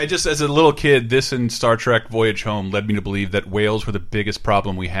normal. I just, as a little kid, this and Star Trek Voyage Home led me to believe that whales were the biggest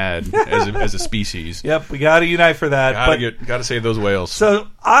problem we had as a species. Yep, we got to unite for that. Got to save those whales. So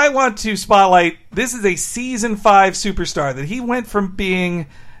I want to spotlight, this is a season 5 superstar that he went from being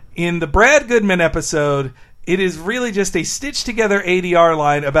in the Brad Goodman episode it is really just a stitched together ADR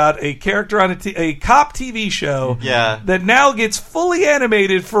line about a character on a cop TV show that now gets fully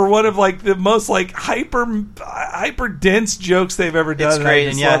animated for one of like the most like hyper dense jokes they've ever done. It's great,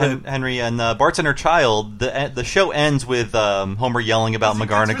 and Henry and Bart's Inner Child. The show ends with Homer yelling about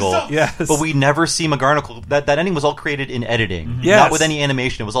McGarnagle. Yes, but we never see McGarnagle. That ending was all created in editing, not with any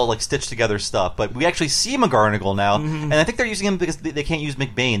animation. It was all like stitched together stuff. But we actually see McGarnagle now, and I think they're using him because they can't use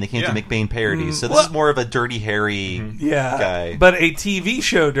McBain. They can't do McBain parodies. So this is more of a Dirty Harry guy, but a TV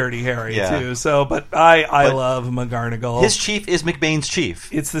show Dirty Harry too. So, but I love McGarnagle. His chief is McBain's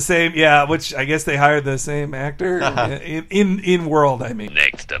chief. It's the same, which I guess they hired the same actor in World. I mean,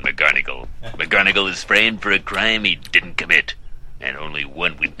 next on McGarnagle. McGarnagle is framed for a crime he didn't commit, and only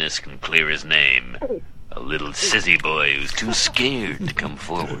one witness can clear his name. A little sissy boy who's too scared to come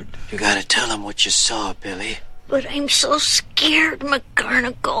forward. You gotta tell him what you saw, Billy. But I'm so scared,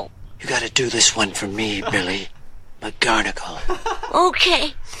 McGarnagle. You gotta do this one for me, Billy. McGarnagle.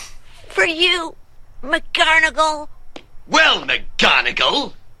 Okay. For you, McGarnagle. Well,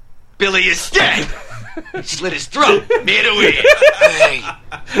 McGarnagle, Billy is dead. He slit his throat mid-away. Hey,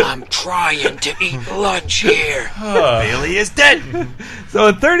 I'm trying to eat lunch here. Billy is dead. So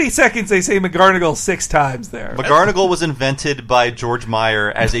in 30 seconds, they say McGarnagle 6 times there. McGarnagle was invented by George Meyer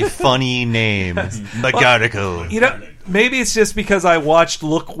as a funny name. McGarnagle. Well, maybe it's just because I watched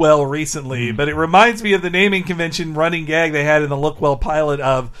Look Well recently, but it reminds me of the naming convention running gag they had in the Look Well pilot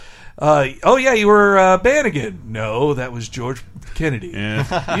of, you were Bannigan. No, that was George Kennedy.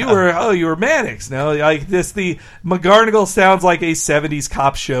 Yeah. you were Mannix. No, like this, the McGarnagle sounds like a 70s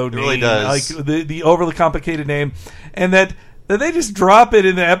cop show name. It really does. Like the overly complicated name. And that they just drop it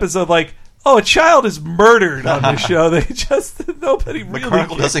in the episode like, oh, a child is murdered on this show. Nobody really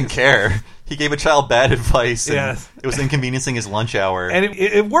McGarnagle doesn't care. He gave a child bad advice, and it was inconveniencing his lunch hour. And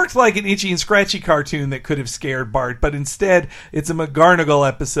it worked like an Itchy and Scratchy cartoon that could have scared Bart, but instead, it's a McGarnagle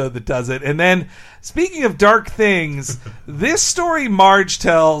episode that does it. And then, speaking of dark things, this story Marge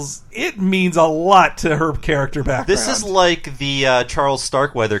tells, it means a lot to her character background. This is like the Charles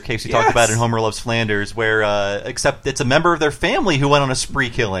Starkweather case we talked about in Homer Loves Flanders, where, except it's a member of their family who went on a spree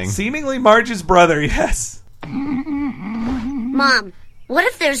killing. Seemingly Marge's brother, yes. Mom, what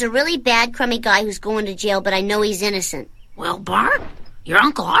if there's a really bad, crummy guy who's going to jail, but I know he's innocent? Well, Bart, your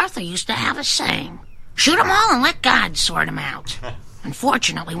Uncle Arthur used to have a saying. Shoot 'em all and let God sort 'em out.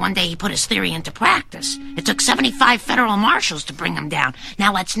 Unfortunately, one day he put his theory into practice. It took 75 federal marshals to bring him down.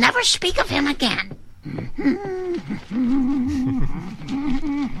 Now let's never speak of him again.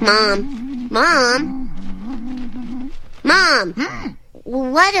 Mom,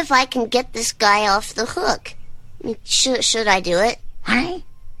 what if I can get this guy off the hook? Should I do it? Honey,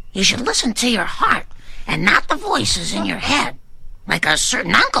 you should listen to your heart and not the voices in your head, like a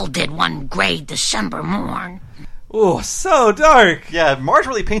certain uncle did one gray December morn. Oh, so dark. Yeah, Marge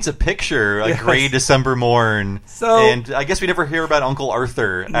really paints a picture, a gray December morn. And I guess we never hear about Uncle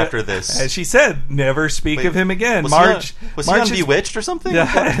Arthur after this. As she said, never speak of him again. Was he on Bewitched or something?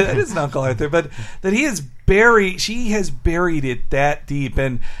 Yeah, that is Uncle Arthur. But that he is buried, she has buried it that deep.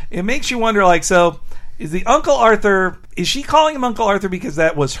 And it makes you wonder, like, so... Is the Uncle Arthur, is she calling him Uncle Arthur because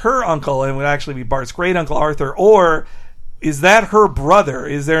that was her uncle and would actually be Bart's great Uncle Arthur, or is that her brother?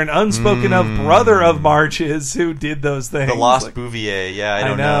 Is there an unspoken of brother of Marge's who did those things? The Lost Bouvier, I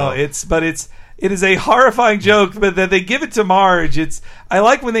don't know. It is a horrifying joke, but that they give it to Marge. I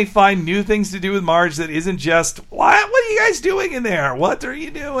like when they find new things to do with Marge that isn't just, what are you guys doing in there? What are you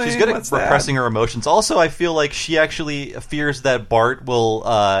doing? She's good at repressing her emotions. Also, I feel like she actually fears that Bart will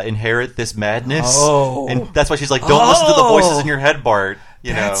inherit this madness. Oh. And that's why she's like, don't listen to the voices in your head, Bart.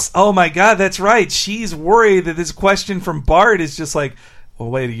 You know? Oh my God, that's right. She's worried that this question from Bart is just like,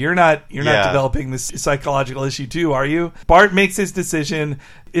 well, wait, you're not developing this psychological issue too, are you? Bart makes his decision.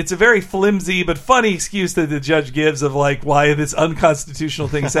 It's a very flimsy but funny excuse that the judge gives of like why this unconstitutional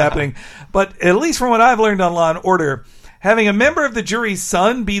thing is happening. But at least from what I've learned on Law and Order, having a member of the jury's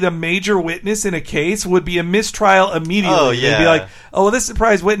son be the major witness in a case would be a mistrial immediately. Oh, yeah. They'd be like, oh, well, this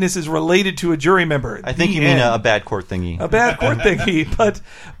surprise witness is related to a jury member. I think you mean a bad court thingy. A bad court thingy.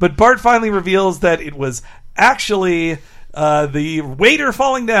 But Bart finally reveals that it was actually... the waiter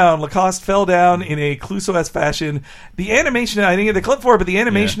falling down. Lacoste fell down in a Clouseau-esque fashion. The animation, I didn't get the clip for it, but the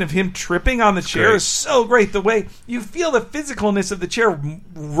animation of him tripping on the chair is so great. The way you feel the physicalness of the chair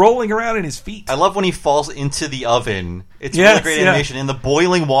rolling around in his feet. I love when he falls into the oven. It's really great animation. And the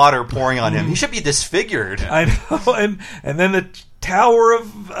boiling water pouring on him. He should be disfigured. I know. And then the tower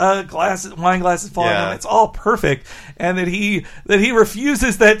of wine glasses falling on. It's all perfect, and that he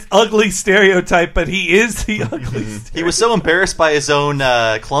refuses that ugly stereotype, but he is the ugly stereotype. He was so embarrassed by his own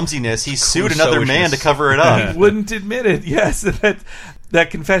clumsiness, he sued another man to cover it up. He wouldn't admit it. Yes, that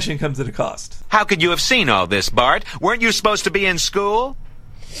confession comes at a cost. How could you have seen all this, Bart? Weren't you supposed to be in school?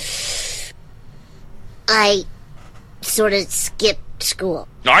 I sort of skipped school.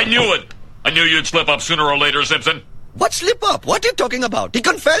 I knew it! I knew you'd slip up sooner or later, Simpson. What slip up? What are you talking about? He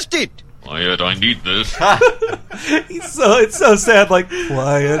confessed it. Wyatt, I need this. It's so sad. Like,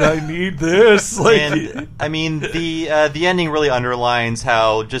 Wyatt, I need this. Like, and I mean, the ending really underlines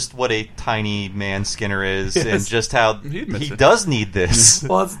what a tiny man Skinner is, and just how he does need this.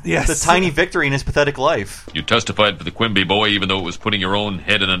 Well, yes. It's a tiny victory in his pathetic life. You testified for the Quimby boy, even though it was putting your own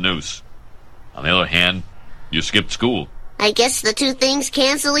head in a noose. On the other hand, you skipped school. I guess the two things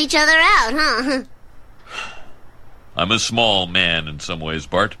cancel each other out, huh? I'm a small man in some ways,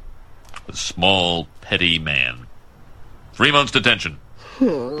 Bart. A small, petty man. 3 months detention.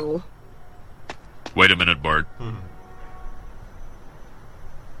 Oh. Wait a minute, Bart.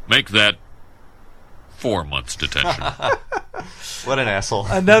 Make that 4 months detention. What an asshole.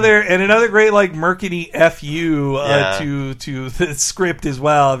 Another great like murky FU to the script as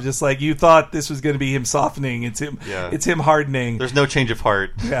well. Just like, you thought this was going to be him softening, it's him hardening. There's no change of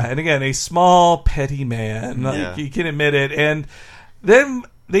heart. Yeah, and again, a small petty man. You can admit it. And then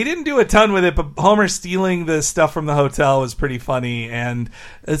they didn't do a ton with it, but Homer stealing the stuff from the hotel was pretty funny, and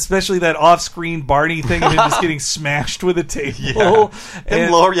especially that off-screen Barney thing of him just getting smashed with a table.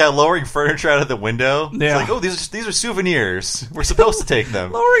 Lowering furniture out of the window. Yeah. It's like, these are souvenirs. We're supposed to take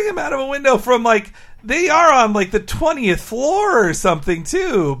them. Lowering him out of a window from they are on the 20th floor or something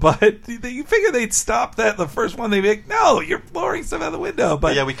too, but you figure they'd stop that the first one they make. No, you're lowering stuff out the window.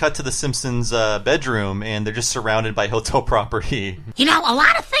 But yeah, we cut to the Simpsons' bedroom, and they're just surrounded by hotel property. You know, a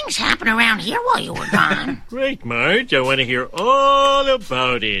lot of things happen around here while you were gone. Great, Marge. I want to hear all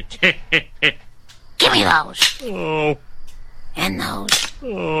about it. Give me those. Oh. And those.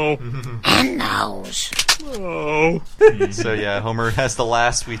 Oh. And those. Oh. So yeah, Homer has the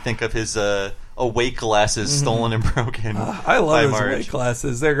last we think of his awake glasses stolen and broken. I love those awake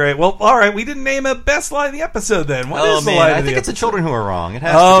glasses. They're great. Well, all right, we didn't name a best line of the episode then. What is the line of the I think it's episode? the children who are wrong. It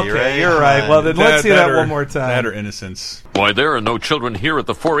has to be, right? You're right. Well, then let's hear that one more time. That or innocence. Why, there are no children here at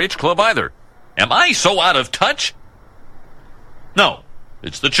the 4-H club either. Am I so out of touch? No,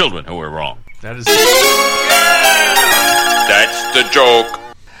 it's the children who are wrong. That is... That's the joke.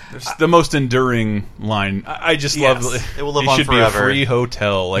 It's the most enduring line. I just love it. It will live on on should forever. Be a free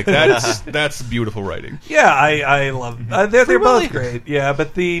hotel. Like that's beautiful writing. Yeah, I love. They're both great. Yeah,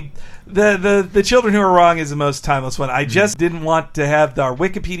 but the children who are wrong is the most timeless one. I just didn't want to have our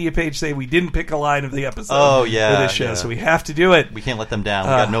Wikipedia page say we didn't pick a line of the episode. Oh yeah, for this show, so we have to do it. We can't let them down. We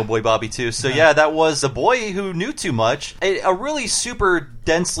got No Boy Bobby too. So yeah, that was a boy who knew too much. A really super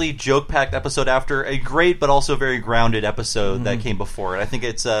densely joke-packed episode after a great but also very grounded episode that came before it. I think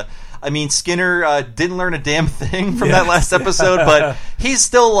it's Skinner didn't learn a damn thing from that last episode, but he's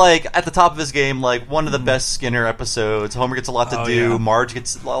still at the top of his game, one of the best Skinner episodes. Homer gets a lot to do. Yeah. Marge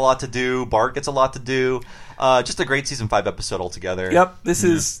gets a lot to do. Bart gets a lot to do. Just a great season 5 episode altogether. Yep, this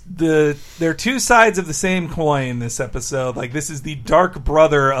is they're two sides of the same coin. This episode, this is the dark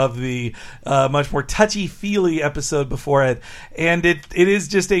brother of the much more touchy-feely episode before it, and it is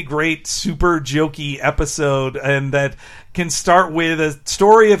just a great, super jokey episode, and that can start with a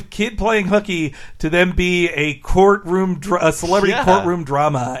story of kid playing hooky to then be a celebrity courtroom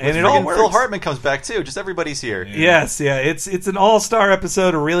drama, and it all works. Phil Hartman comes back too. Just everybody's here. Yes, it's an all-star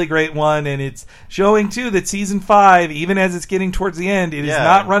episode, a really great one, and it's showing too that season 5, even as it's getting towards the end, it is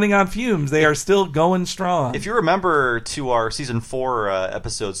not running on fumes. They are still going strong. If you remember to our season 4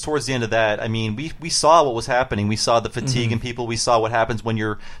 episodes, towards the end of that, we saw what was happening. We saw the fatigue in people. We saw what happens when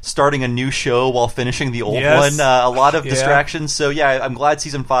you're starting a new show while finishing the old one. A lot of distractions. So yeah, I'm glad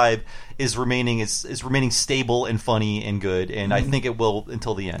season 5 is remaining stable and funny and good, and I think it will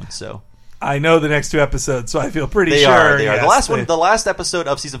until the end. So I know the next 2 episodes, so I feel pretty they sure. Are. The last episode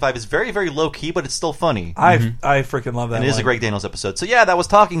of season 5 is very, very low key, but it's still funny. I freaking love that. And it is a Greg Daniels episode. So yeah, that was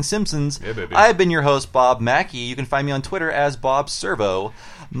Talking Simpsons. Yeah, baby. I've been your host, Bob Mackey. You can find me on Twitter as Bob Servo.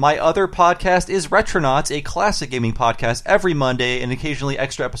 My other podcast is Retronauts, a classic gaming podcast every Monday and occasionally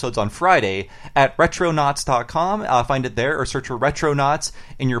extra episodes on Friday at retronauts.com. Find it there or search for Retronauts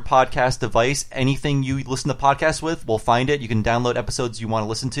in your podcast device. Anything you listen to podcasts with, we'll find it. You can download episodes you want to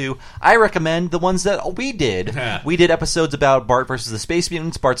listen to. I recommend the ones that we did. We did episodes about Bart versus the Space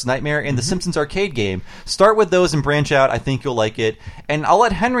Mutants, Bart's Nightmare, and the Simpsons arcade game. Start with those and branch out. I think you'll like it. And I'll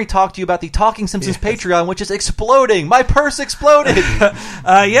let Henry talk to you about the Talking Simpsons Patreon, which is exploding. My purse exploded.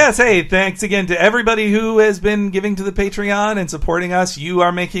 Yes, hey, thanks again to everybody who has been giving to the Patreon and supporting us. You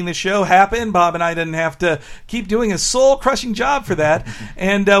are making the show happen. Bob and I didn't have to keep doing a soul-crushing job for that.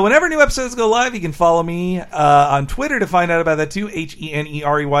 And whenever new episodes go live, you can follow me on Twitter to find out about that too,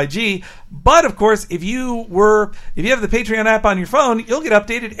 HENEREYG. But, of course, if you have the Patreon app on your phone, you'll get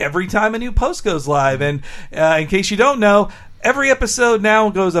updated every time a new post goes live. And in case you don't know, every episode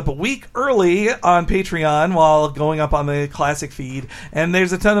now goes up a week early on Patreon while going up on the classic feed. And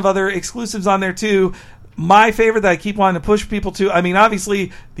there's a ton of other exclusives on there, too. My favorite that I keep wanting to push people to, I mean,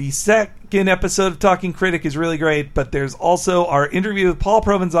 obviously, the second episode of Talking Critic is really great, but there's also our interview with Paul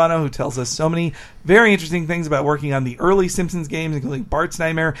Provenzano, who tells us so many very interesting things about working on the early Simpsons games, including Bart's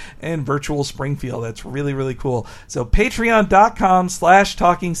Nightmare and Virtual Springfield. That's really, really cool. So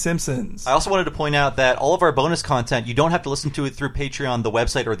patreon.com/TalkingSimpsons. I also wanted to point out that all of our bonus content, you don't have to listen to it through Patreon, the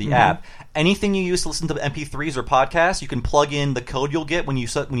website, or the app. Anything you use to listen to MP3s or podcasts, you can plug in the code you'll get when you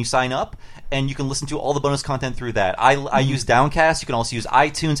sign up, and you can listen to all the bonus content through that. I use Downcast. You can also use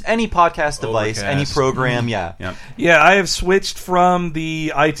iTunes, any podcast device, any program. Yeah, I have switched from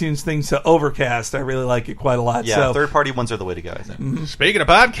the iTunes thing to Overcast. I really like it quite a lot. Yeah, so third-party ones are the way to go, I think. Speaking of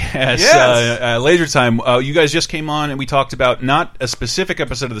podcasts, Laser Time, you guys just came on and we talked about not a specific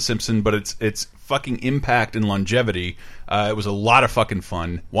episode of The Simpsons, but its fucking impact and longevity. It was a lot of fucking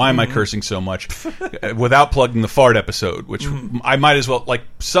fun. Why am I cursing so much? Without plugging the fart episode, which I might as well,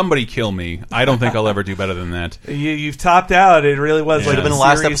 somebody kill me. I don't think I'll ever do better than that. You've topped out. It really was Should have been the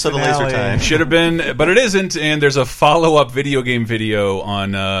last episode of Laser Time. Should have been, but it isn't. And there's a follow-up video game video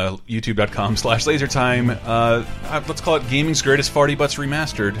on youtube.com/lasertime. Let's call it Gaming's Greatest Farty Butts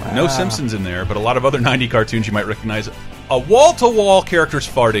Remastered. Wow. No Simpsons in there, but a lot of other 90 cartoons you might recognize. A wall-to-wall characters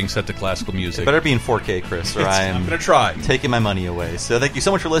farting set to classical music. It better be in 4K, Chris, or I'm going to try. Taking my money away. So thank you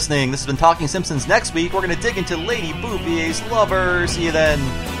so much for listening. This has been Talking Simpsons. Next week, we're going to dig into Lady Boufier's lover. See you then.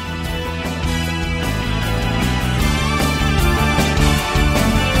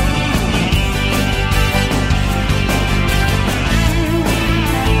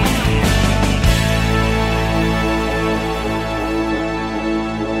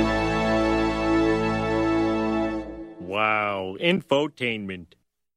 Wow, infotainment.